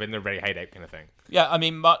or kind of in the very hideout kind of thing. Yeah, I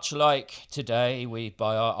mean, much like today, we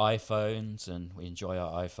buy our iPhones and we enjoy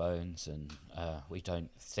our iPhones, and we don't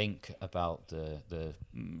think about the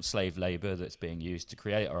slave labor that's being used to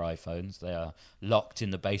create our iPhones. They are locked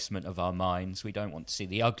in the basement of our minds. We don't want to see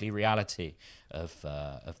the ugly reality of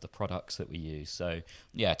the products that we use. So,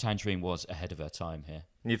 yeah, Tangerine was ahead of her time here.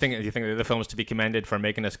 You think that the film is to be commended for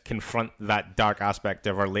making us confront that dark aspect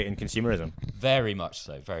of our latent consumerism? Very much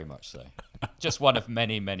so. Very much so. Just one of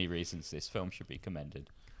many, many reasons this film should be commended.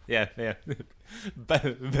 Yeah.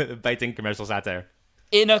 Biting commercial satire.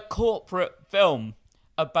 In a corporate film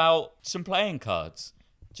about some playing cards.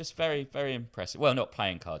 Just very, very impressive. Well, not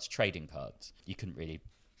playing cards, trading cards. You couldn't really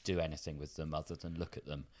do anything with them other than look at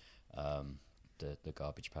them. The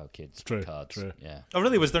Garbage Pail Kids cards. True. Yeah. Oh,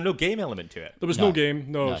 really? Was there no game element to it? There was no game.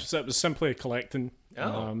 No. It was simply collecting.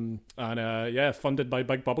 Oh. Funded by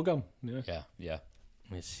Big Bubblegum. Yeah.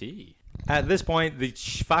 Let's see. At this point, the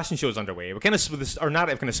fashion show is underway. Our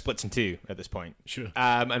narrative kind of splits in two at this point. Sure.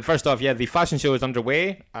 And first off, the fashion show is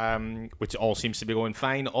underway, which all seems to be going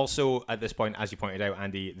fine. Also, at this point, as you pointed out,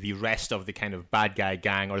 Andy, the rest of the kind of bad guy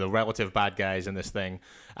gang, or the relative bad guys in this thing,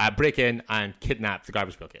 break in and kidnap the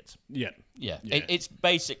Garbage Pail Kids. Yeah. It's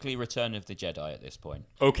basically Return of the Jedi at this point.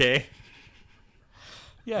 Okay.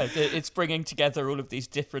 Yeah, it's bringing together all of these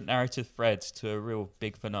different narrative threads to a real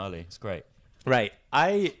big finale. It's great. Right.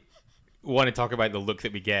 I want to talk about the look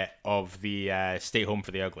that we get of the Stay Home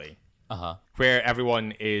for the Ugly. Where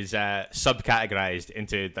everyone is subcategorized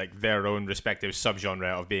into like their own respective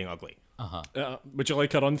subgenre of being ugly. Would you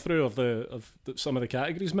like a run through of some of the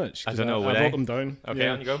categories, Mitch? I don't know. I wrote them down. Okay,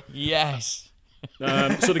 on you go. Yes.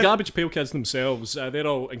 So the Garbage Pail Kids themselves, they're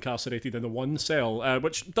all incarcerated in the one cell,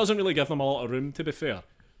 which doesn't really give them a lot of room, to be fair.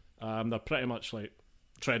 They're pretty much like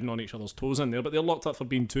treading on each other's toes in there, but they're locked up for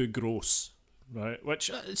being too gross, right?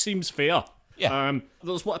 Which seems fair. Yeah.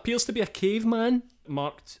 There's what appears to be a caveman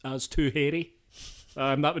marked as too hairy.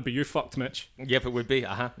 That would be you fucked, Mitch. Yep, it would be.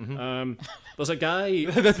 Mm-hmm. There's a guy...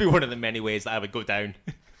 That'd be one of the many ways that I would go down.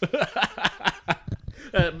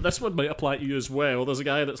 This one might apply to you as well. There's a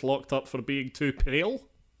guy that's locked up for being too pale.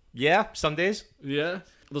 Yeah, some days. Yeah.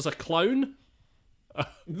 There's a clown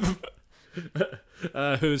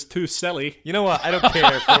who's too silly. You know what? I don't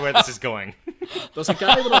care for where this is going. There's a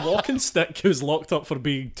guy with a walking stick who's locked up for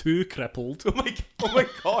being too crippled. Oh my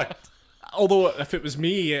god. Although, if it was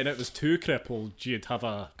me and it was too crippled, you'd have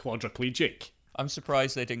a quadriplegic. I'm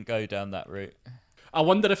surprised they didn't go down that route. I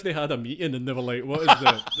wonder if they had a meeting and they were like, what is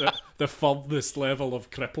the furthest level of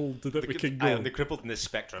crippled that we can go? The crippled in this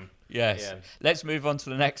spectrum. Yes. Yeah. Let's move on to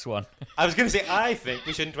the next one. I was going to say, I think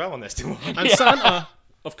we shouldn't dwell on this too long. And Santa,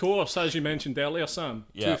 of course, as you mentioned earlier, Sam,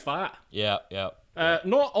 Yeah. too fat. Yeah.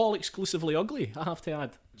 Not all exclusively ugly, I have to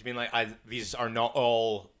add. Do you mean like these are not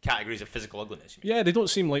all categories of physical ugliness? You mean? Yeah, they don't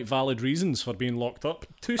seem like valid reasons for being locked up.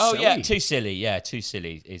 Too Oh silly. yeah, too silly. Yeah, too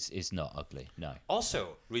silly is not ugly. No.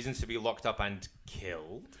 Also, reasons to be locked up and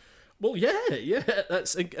killed. Well, yeah,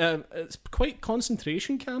 that's it's quite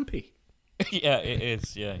concentration campy. Yeah, it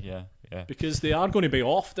is. Yeah. Because they are going to be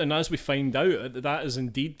offed, and as we find out, that is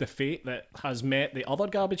indeed the fate that has met the other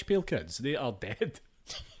Garbage Pail Kids. They are dead.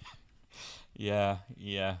 Yeah.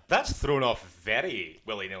 That's thrown off very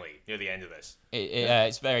willy-nilly near the end of this.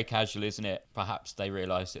 It's very casual, isn't it? Perhaps they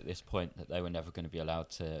realised at this point that they were never going to be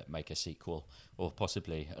allowed to make a sequel or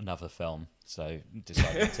possibly another film, so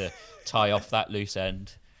decided to tie off that loose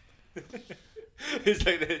end. It's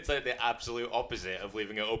like the absolute opposite of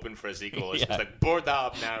leaving it open for a sequel. It's Yeah. just like, board that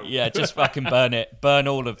up now. Yeah, just fucking burn it. Burn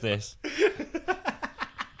all of this.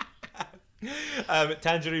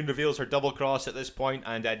 Tangerine reveals her double cross at this point,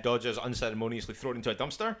 and Dodger's unceremoniously thrown into a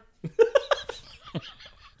dumpster.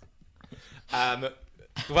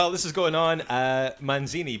 While this is going on,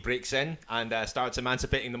 Manzini breaks in and starts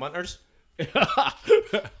emancipating the Munters.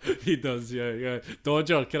 He does, yeah.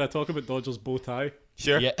 Dodger, can I talk about Dodger's bow tie?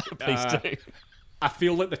 Sure. Yeah, please do. I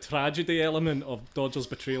feel like the tragedy element of Dodger's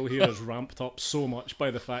betrayal here is ramped up so much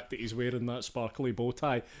by the fact that he's wearing that sparkly bow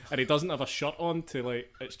tie and he doesn't have a shirt on to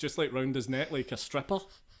like, it's just like round his neck like a stripper.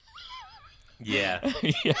 Yeah.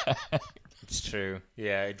 Yeah. It's true.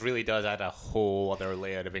 Yeah, it really does add a whole other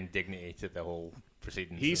layer of indignity to the whole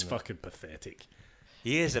proceedings. He's doesn't it? fucking pathetic.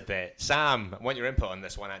 He is a bit. Sam, I want your input on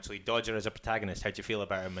this one actually. Dodger as a protagonist, how do you feel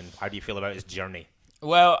about him and how do you feel about his journey?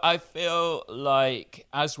 Well, I feel like,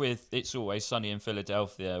 as with It's Always Sunny in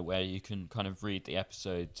Philadelphia, where you can kind of read the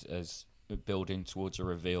episode as building towards a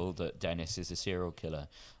reveal that Dennis is a serial killer,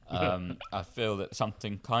 I feel that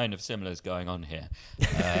something kind of similar is going on here.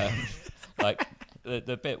 Like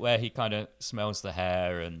the bit where he kind of smells the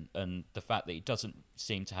hair and the fact that he doesn't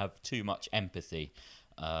seem to have too much empathy,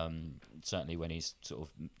 certainly when he's sort of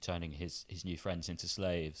turning his new friends into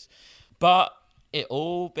slaves. But it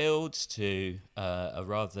all builds to a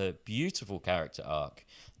rather beautiful character arc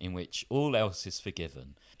in which all else is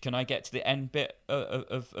forgiven. Can I get to the end bit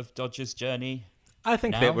of Dodger's journey? I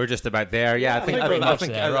think now? that we're just about there. Yeah, I think we're Pretty much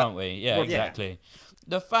think there, aren't we? Yeah, well, exactly.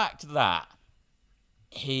 The fact that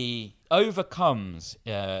he overcomes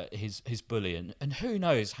his bullying, and who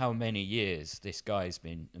knows how many years this guy's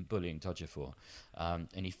been bullying Dodger for, and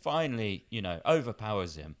he finally,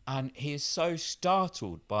 overpowers him, and he is so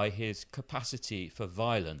startled by his capacity for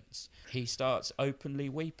violence, he starts openly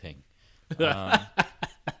weeping.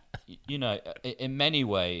 In many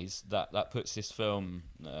ways, that puts this film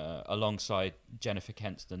alongside Jennifer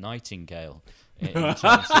Kent's The Nightingale in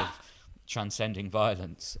terms of transcending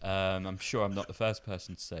violence. I'm sure I'm not the first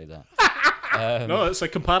person to say that. No, it's a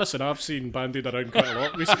comparison I've seen bandied around quite a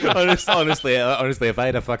lot recently. honestly, if I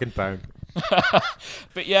had a fucking pound.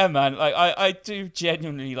 But yeah, man, like I do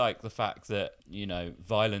genuinely like the fact that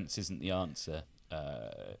violence isn't the answer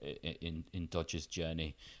in Dodger's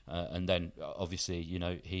journey, and then obviously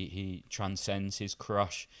he transcends his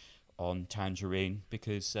crush on Tangerine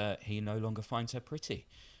because he no longer finds her pretty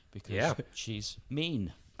because she's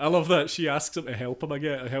mean. I love that she asks him to help her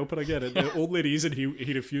again, and the only reason he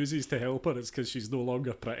refuses to help her is because she's no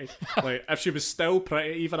longer pretty. Like, if she was still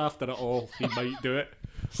pretty, even after it all, he might do it.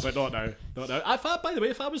 But not now. By the way,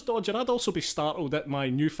 if I was Dodger, I'd also be startled at my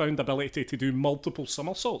newfound ability to do multiple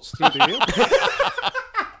somersaults through the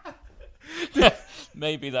air.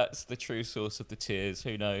 Maybe that's the true source of the tears.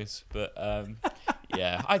 Who knows? But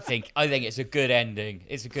yeah, I think it's a good ending.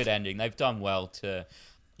 It's a good ending. They've done well to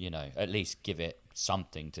at least give it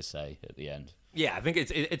something to say at the end. Yeah, I think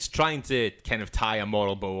it's trying to kind of tie a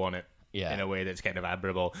moral bow on it. Yeah. In a way that's kind of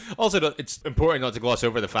admirable. Also, it's important not to gloss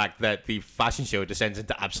over the fact that the fashion show descends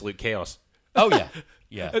into absolute chaos. Oh, yeah.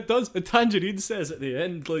 Yeah. It does. And Tangerine says at the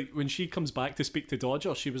end, like, when she comes back to speak to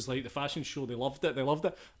Dodger, she was like, the fashion show, they loved it.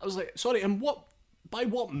 I was like, sorry, and by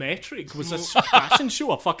what metric was this fashion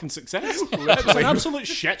show a fucking success? It was an absolute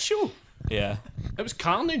shit show. Yeah. It was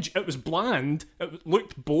carnage. It was bland. It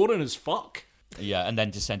looked boring as fuck. Yeah, and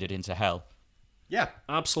then descended into hell. Yeah.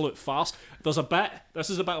 Absolute farce. There's a bit, this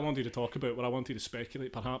is a bit I wanted to talk about, where I wanted to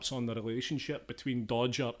speculate perhaps on the relationship between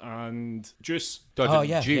Dodger and Juice. Dodger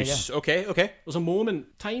yeah, Juice. yeah. Okay. There's a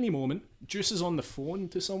moment, tiny moment, Juice is on the phone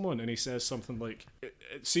to someone and he says something like,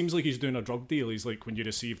 it seems like he's doing a drug deal. He's like, when you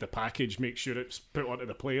receive the package, make sure it's put onto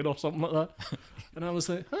the plane or something like that. And I was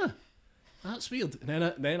like, that's weird.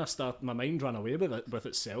 And then I started, my mind ran away with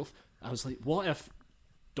itself. I was like, what if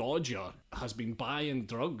Dodger has been buying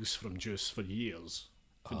drugs from Juice for years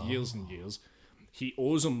years and years. He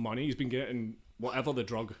owes him money. He's been getting whatever the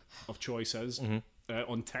drug of choice is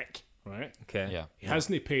on tick, right? Okay. Yeah. He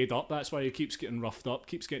hasn't paid up. That's why he keeps getting roughed up,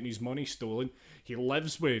 keeps getting his money stolen. He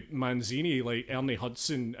lives with Manzini like Ernie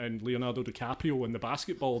Hudson and Leonardo DiCaprio in the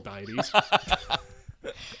Basketball Diaries.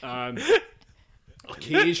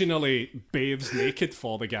 Occasionally bathes naked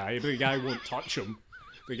for the guy, but the guy won't touch him.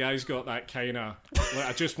 The guy's got that kind of, like,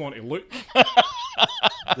 I just want to look.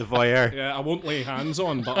 The voyeur. Yeah, I won't lay hands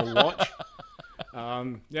on, but I'll watch.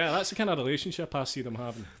 Yeah, that's the kind of relationship I see them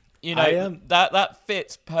having. That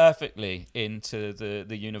fits perfectly into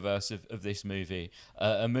the universe of this movie.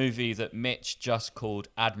 A movie that Mitch just called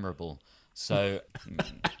admirable. So,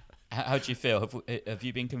 how do you feel? Have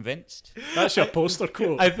you been convinced? That's your poster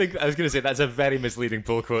quote. I think I was going to say that's a very misleading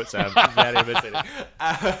pull quote, Sam. Very misleading.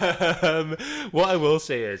 What I will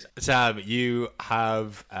say is, Sam, you've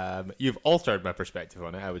altered my perspective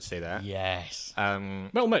on it. I would say that. Yes.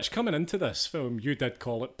 Well, Mitch, coming into this film, you did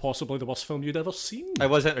call it possibly the worst film you'd ever seen. I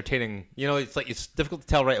was entertaining. It's difficult to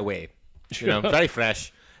tell right away. Very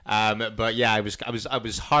fresh. But yeah, I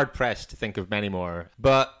was hard pressed to think of many more.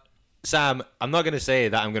 But Sam, I'm not going to say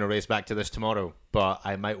that I'm going to race back to this tomorrow, but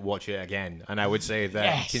I might watch it again. And I would say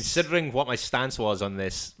that, considering what my stance was on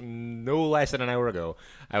this no less than an hour ago,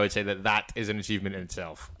 I would say that is an achievement in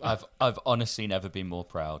itself. I've honestly never been more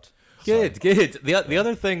proud. Good. The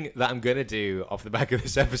other thing that I'm going to do off the back of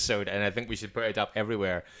this episode, and I think we should put it up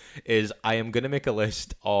everywhere, is I am going to make a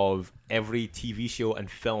list of every TV show and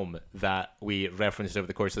film that we referenced over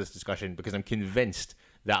the course of this discussion, because I'm convinced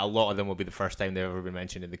that a lot of them will be the first time they've ever been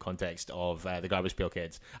mentioned in the context of the Garbage Pail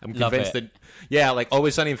Kids. I'm convinced that, like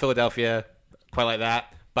Always Sunny in Philadelphia, quite like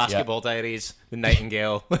that. Basketball Diaries, The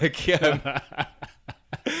Nightingale. I'm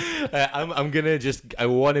gonna I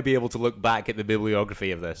want to be able to look back at the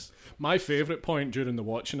bibliography of this. My favourite point during the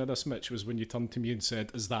watching of this, Mitch, was when you turned to me and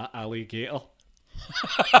said, "Is that alligator?"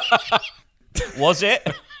 Was it?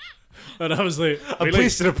 And I was like, I'm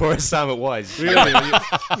pleased to report, Sam, it was. Really?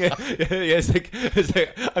 It's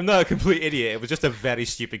like, I'm not a complete idiot. It was just a very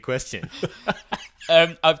stupid question.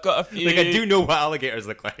 I've got a few. Like, I do know what alligators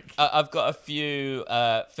look like. I've got a few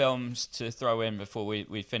films to throw in before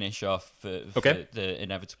we finish off for the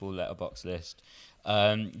inevitable letterbox list.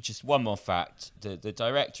 Just one more fact: the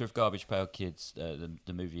director of Garbage Pail Kids,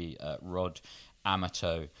 the movie, Rod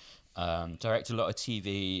Amato, directed a lot of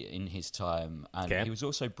TV in his time, and he was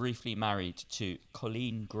also briefly married to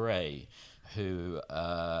Colleen Gray, who,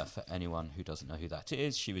 for anyone who doesn't know who that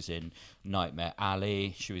is, she was in Nightmare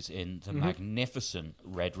Alley, she was in the magnificent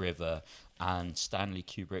Red River, and Stanley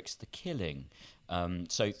Kubrick's The Killing.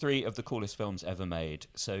 So 3 of the coolest films ever made.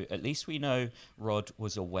 So at least we know Rod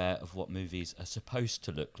was aware of what movies are supposed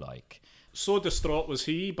to look like. So distraught was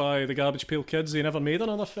he by the Garbage Pail Kids, they never made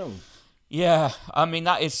another film. Yeah, I mean,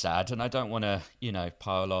 that is sad, and I don't want to,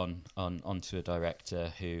 pile onto a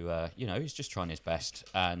director who, is just trying his best,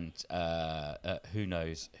 and who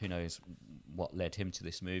knows what led him to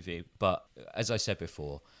this movie. But as I said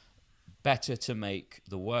before, better to make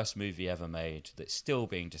the worst movie ever made that's still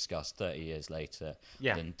being discussed 30 years later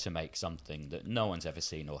than to make something that no one's ever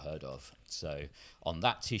seen or heard of. So on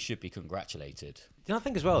that, he should be congratulated. Do you not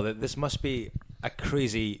think as well that this must be a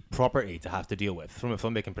crazy property to have to deal with from a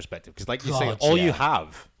filmmaking perspective? Because like you say, all you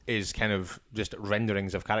have is kind of just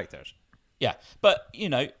renderings of characters. Yeah, but,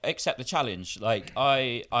 accept the challenge. Like,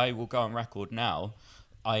 I will go on record now.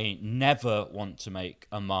 I never want to make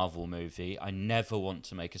a Marvel movie. I never want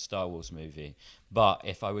to make a Star Wars movie. But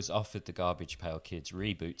if I was offered the Garbage Pail Kids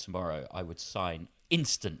reboot tomorrow, I would sign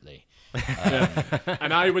instantly.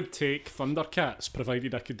 And I would take Thundercats,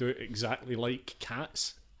 provided I could do it exactly like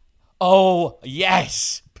Cats. Oh,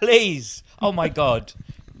 yes, please. Oh, my God.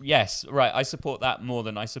 Yes, right. I support that more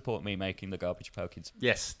than I support me making the Garbage Pail Kids.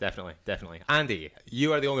 Yes, definitely. Andy,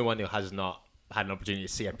 you are the only one who has not had an opportunity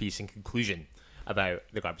to see a piece in conclusion about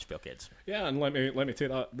the Garbage Pail Kids. Yeah, and let me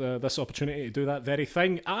take this opportunity to do that very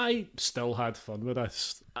thing. I still had fun with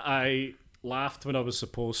this. I laughed when I was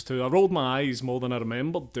supposed to. I rolled my eyes more than I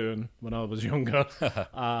remembered doing when I was younger.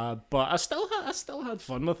 But I still had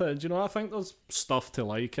fun with it. Do you know, I think there's stuff to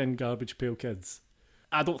like in Garbage Pail Kids.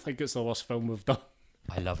 I don't think it's the worst film we've done.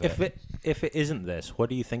 I love it. If it isn't this, what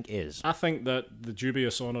do you think is? I think that the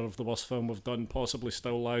dubious honour of the worst film we've done possibly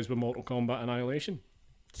still lies with Mortal Kombat Annihilation.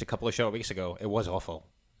 Just a couple of short weeks ago, it was awful.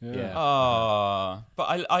 Yeah.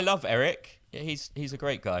 But I love Eric. Yeah, he's a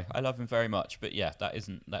great guy. I love him very much. But yeah, that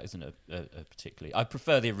isn't a particularly. I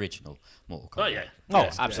prefer the original Mortal Kombat. Oh yeah. Oh,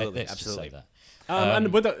 absolutely. Let's just say that.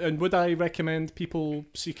 And would I recommend people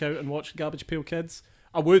seek out and watch Garbage Pail Kids?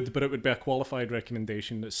 I would, but it would be a qualified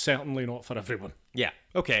recommendation. It's certainly not for everyone. Yeah.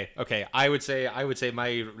 Okay. I would say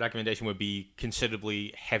my recommendation would be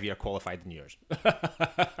considerably heavier qualified than yours.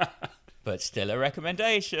 But still a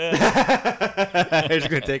recommendation. It's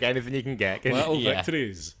going to take anything you can get. Little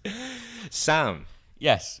victories. Sam.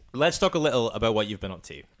 Yes. Let's talk a little about what you've been up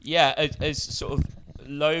to. Yeah, as sort of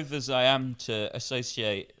loath as I am to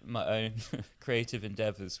associate my own creative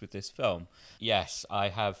endeavours with this film, yes, I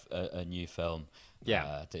have a new film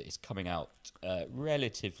that is coming out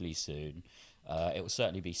relatively soon. It will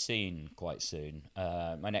certainly be seen quite soon.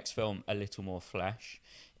 My next film, A Little More Flesh,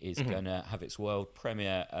 is going to have its world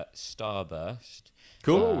premiere at Starburst.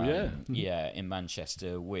 Cool, Yeah, in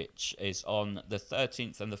Manchester, which is on the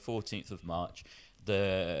 13th and the 14th of March.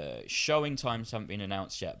 The showing times haven't been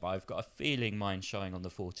announced yet, but I've got a feeling mine's showing on the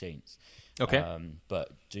 14th. Okay.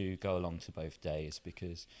 But do go along to both days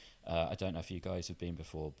because I don't know if you guys have been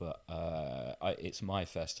before, but it's my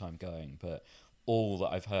first time going. But all that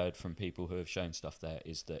I've heard from people who have shown stuff there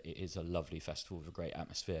is that it is a lovely festival with a great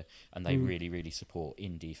atmosphere, and they really, really support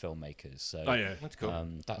indie filmmakers. So that's cool.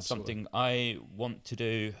 That's something I want to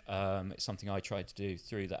do. It's something I tried to do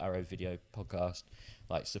through the Arrow Video podcast,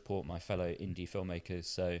 like support my fellow indie filmmakers.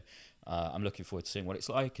 So I'm looking forward to seeing what it's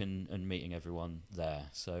like and meeting everyone there.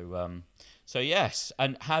 So yes.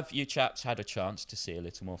 And have you chaps had a chance to see A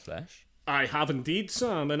Little More Flesh? I have indeed,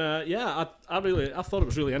 Sam, and I thought it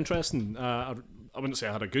was really interesting. I wouldn't say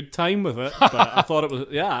I had a good time with it, but I thought it was,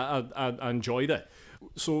 I enjoyed it.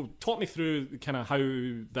 So talk me through kind of how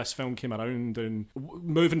this film came around and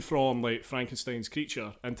moving from like Frankenstein's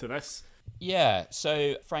creature into this. Yeah,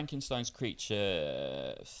 so Frankenstein's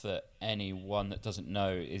creature, for anyone that doesn't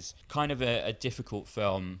know, is kind of a difficult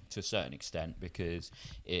film to a certain extent because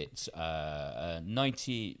it's a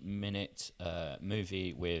 90-minute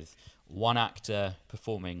movie with one actor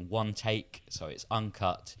performing one take, so it's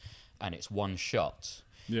uncut and it's one shot.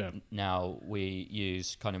 Yeah. Now, we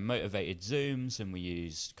use kind of motivated zooms and we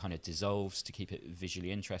use kind of dissolves to keep it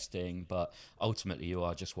visually interesting, but ultimately you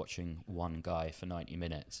are just watching one guy for 90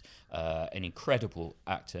 minutes. An incredible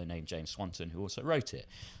actor named James Swanton, who also wrote it.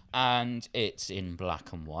 And it's in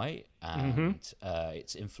black and white, and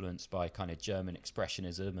it's influenced by kind of German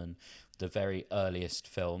expressionism and the very earliest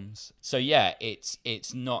films. So yeah,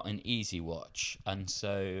 it's not an easy watch. And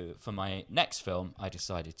so for my next film, I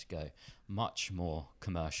decided to go much more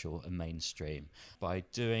commercial and mainstream by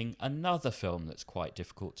doing another film that's quite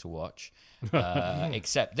difficult to watch,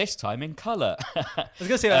 except this time in colour. I was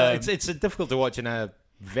going to say, it's difficult to watch in a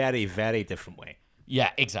very, very different way.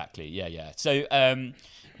 Yeah, exactly. Yeah. So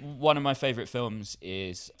one of my favourite films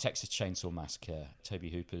is Texas Chainsaw Massacre, Tobe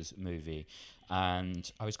Hooper's movie. And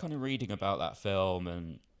I was kind of reading about that film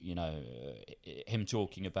and, you know, him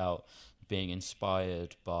talking about being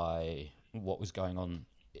inspired by what was going on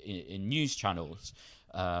in news channels,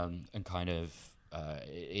 and kind of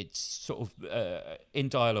it's sort of in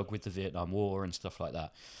dialogue with the Vietnam War and stuff like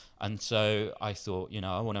that. And so I thought, you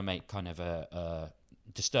know, I want to make kind of a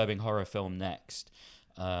disturbing horror film next,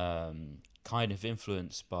 kind of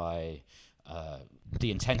influenced by the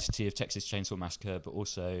intensity of Texas Chainsaw Massacre, but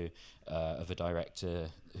also of a director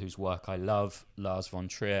whose work I love, Lars von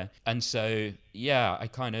Trier. And so, yeah, I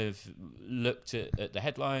kind of looked at the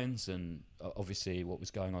headlines, and obviously what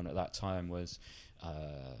was going on at that time was,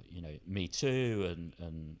 you know, Me Too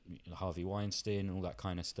and Harvey Weinstein and all that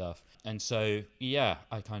kind of stuff. And so, yeah,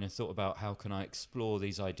 I kind of thought about how can I explore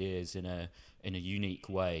these ideas in a unique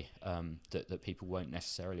way that people won't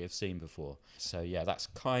necessarily have seen before. So yeah, that's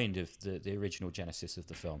kind of the original genesis of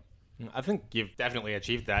the film. I think you've definitely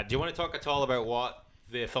achieved that. Do you want to talk at all about what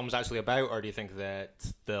the film's actually about, or do you think that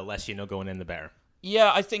the less you know going in, the better?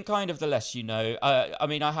 Yeah, I think kind of the less you know. I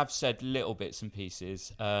mean, I have said little bits and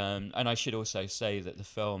pieces, and I should also say that the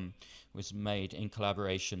film was made in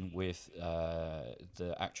collaboration with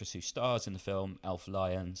the actress who stars in the film, Elf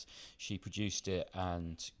Lyons. She produced it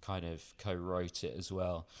and kind of co-wrote it as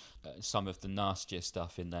well. Some of the nastier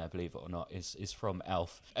stuff in there, believe it or not, is from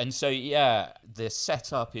Elf. And so, yeah, the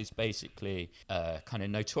setup is basically a kind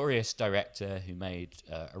of notorious director who made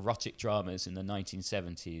erotic dramas in the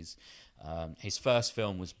 1970s. His first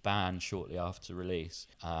film was banned shortly after release,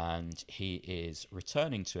 and he is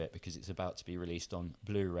returning to it because it's about to be released on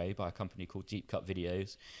Blu-ray by a company called Deep Cut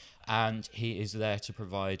Videos, and he is there to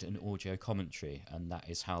provide an audio commentary, and that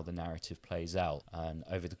is how the narrative plays out. And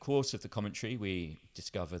over the course of the commentary, we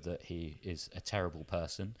discover that he is a terrible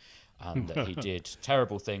person, and that he did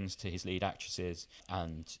terrible things to his lead actresses,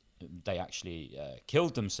 and they actually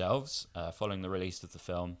killed themselves following the release of the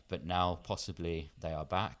film, but now possibly they are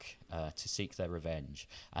back to seek their revenge.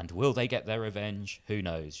 And will they get their revenge? Who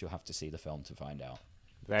knows? You'll have to see the film to find out.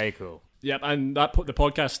 Very cool. Yep, and the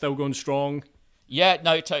podcast's still going strong. Yeah,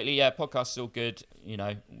 no, totally. Yeah, podcast's all good. You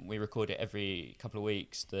know, we record it every couple of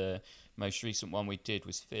weeks. The most recent one we did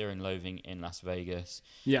was Fear and Loathing in Las Vegas.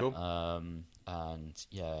 Yeah. Cool. And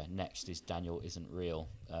yeah, next is Daniel Isn't Real,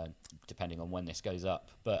 depending on when this goes up.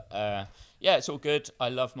 But yeah, it's all good. I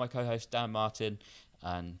love my co-host Dan Martin,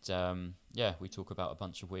 and yeah, we talk about a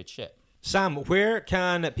bunch of weird shit. Sam, where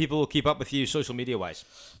can people keep up with you social media wise?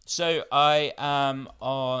 So I am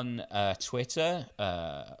on Twitter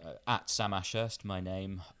at Sam Ashurst, my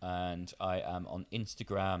name, and I am on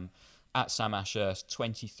Instagram at Sam Ashurst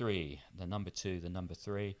 23, the number 2, the number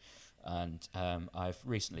 3. And I've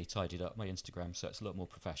recently tidied up my Instagram, so it's a lot more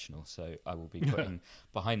professional. So I will be putting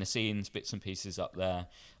behind the scenes bits and pieces up there.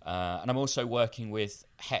 And I'm also working with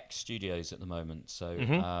Hex Studios at the moment. So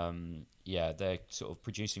yeah, they're sort of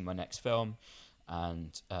producing my next film.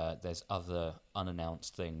 And there's other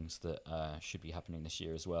unannounced things that should be happening this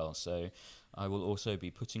year as well. So I will also be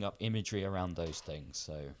putting up imagery around those things.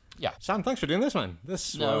 So yeah. Sam, thanks for doing this, man.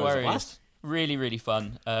 This No was worries. a blast. Really, really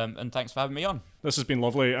fun. And thanks for having me on. This has been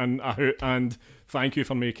lovely, and thank you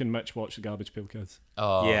for making Mitch watch the Garbage Pail Kids.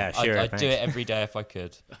 Oh, Yeah, sure, I'd thanks. do it every day if I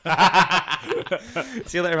could.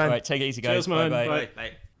 See you later, man. All right, take it easy, guys. Cheers, man. Bye-bye.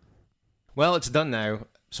 Bye. Well, it's done now,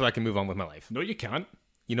 so I can move on with my life. No, you can't.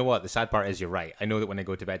 You know what? The sad part is you're right. I know that when I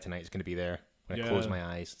go to bed tonight, it's going to be there. When I Yeah. close my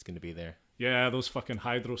eyes, it's going to be there. Yeah, those fucking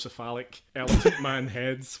hydrocephalic elephant man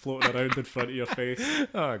heads floating around in front of your face.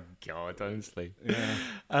 Oh, God, honestly.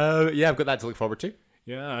 Yeah, Yeah, I've got that to look forward to.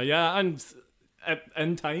 yeah, and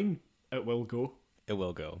in time, it will go. It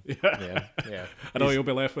will go. Yeah. Yeah. I know you'll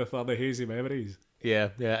be left with other hazy memories. Yeah,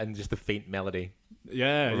 and just the faint melody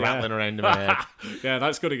Yeah, rattling around in my head. Yeah,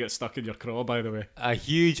 that's going to get stuck in your craw, by the way. A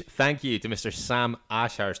huge thank you to Mr. Sam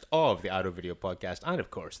Ashurst of the Arrow Video Podcast and,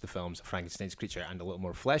 of course, the films Frankenstein's Creature and A Little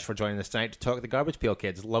More Flesh for joining us tonight to talk the Garbage Pail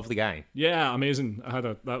Kids. Lovely guy. Yeah, amazing.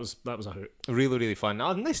 That was a hoot. Really, really fun.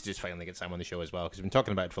 Oh, nice to just finally get Sam on the show as well, because we've been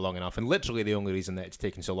talking about it for long enough, and literally the only reason that it's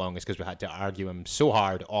taken so long is because we had to argue him so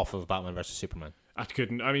hard off of Batman vs Superman. I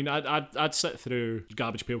couldn't. I mean, I'd sit through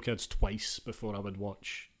Garbage Pail Kids twice before I would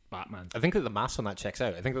watch Batman. I think that the maths on that checks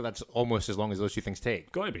out. I think that that's almost as long as those two things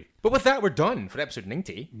take. Gotta be. But with that, we're done for episode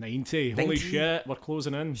 90. 90. Holy 90. shit, we're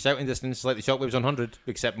closing in. Shouting distance like the Shockwaves 100,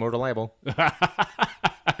 except more reliable.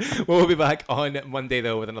 We'll be back on Monday,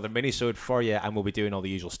 though, with another mini-sode for you, and we'll be doing all the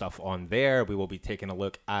usual stuff on there. We will be taking a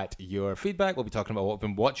look at your feedback. We'll be talking about what we've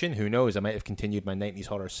been watching. Who knows? I might have continued my 90s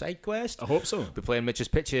horror side quest. I hope so. We'll be playing Mitch's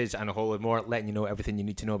Pitches and a whole lot more, letting you know everything you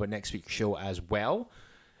need to know about next week's show as well.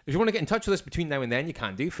 If you want to get in touch with us between now and then, you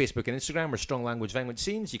can do. Facebook and Instagram are Strong Language Violent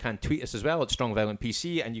Scenes. You can tweet us as well at Strong Violent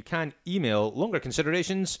PC, and you can email longer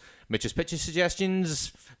considerations, Mitch's Pitches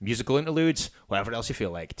suggestions, musical interludes, whatever else you feel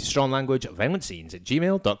like, to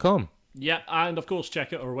stronglanguageviolent@gmail.com. Yeah, and of course,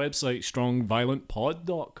 check out our website,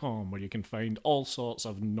 strongviolentpod.com, where you can find all sorts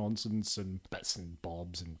of nonsense and bits and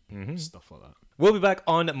bobs and stuff like that. We'll be back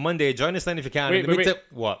on Monday. Join us then if you can. Wait.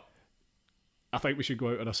 What? I think we should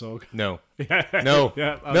go out with a song. No. Yeah. No.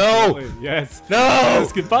 Yeah, No. absolutely. Yes. No!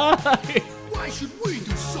 Yes, goodbye. Why should we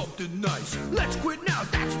do something nice? Let's quit now,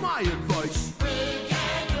 that's my advice. We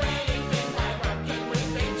can't do anything by working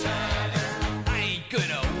with each other. I ain't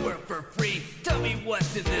gonna work for free. Tell me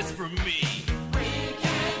what's in this for me. We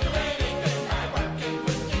can't do anything by working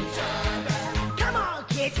with each other. Come on,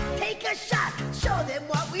 kids, take a shot. Show them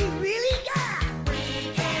what we really got. We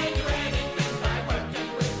can't do anything by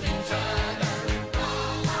working with each other.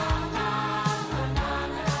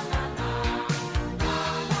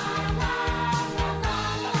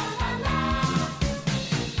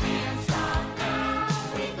 Hands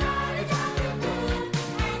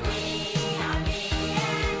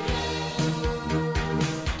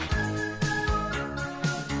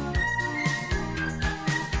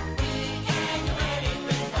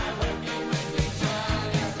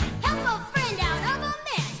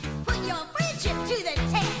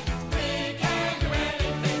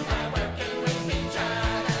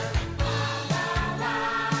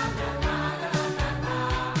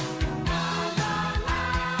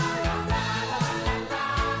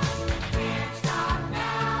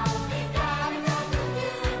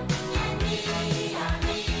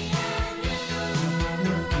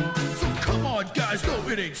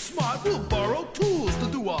ain't smart, we'll borrow tools to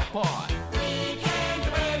do our part. We can do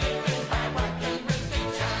anything by working with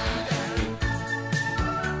each other.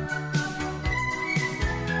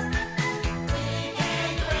 We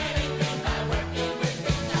can do anything by working with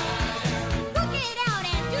each other. Work it out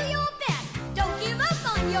and do your best. Don't give up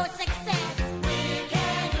on your success. We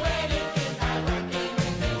can do anything by working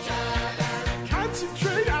with each other.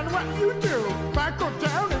 Concentrate on what you do. Buckle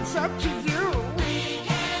down, it's up to you. We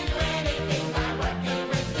can do anything by working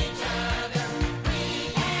with each other. We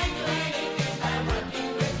can do anything by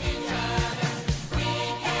working with each other. We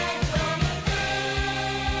can do anything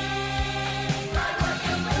by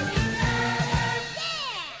working with each other.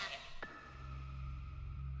 Yeah!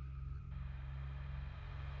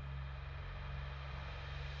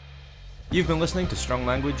 You've been listening to Strong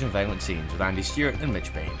Language and Violent Scenes with Andy Stewart and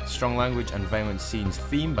Mitch Bain. Strong Language and Violent Scenes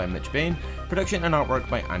theme by Mitch Bain, production and artwork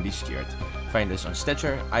by Andy Stewart. Find us on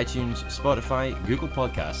Stitcher, iTunes, Spotify, Google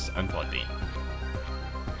Podcasts and Podbean.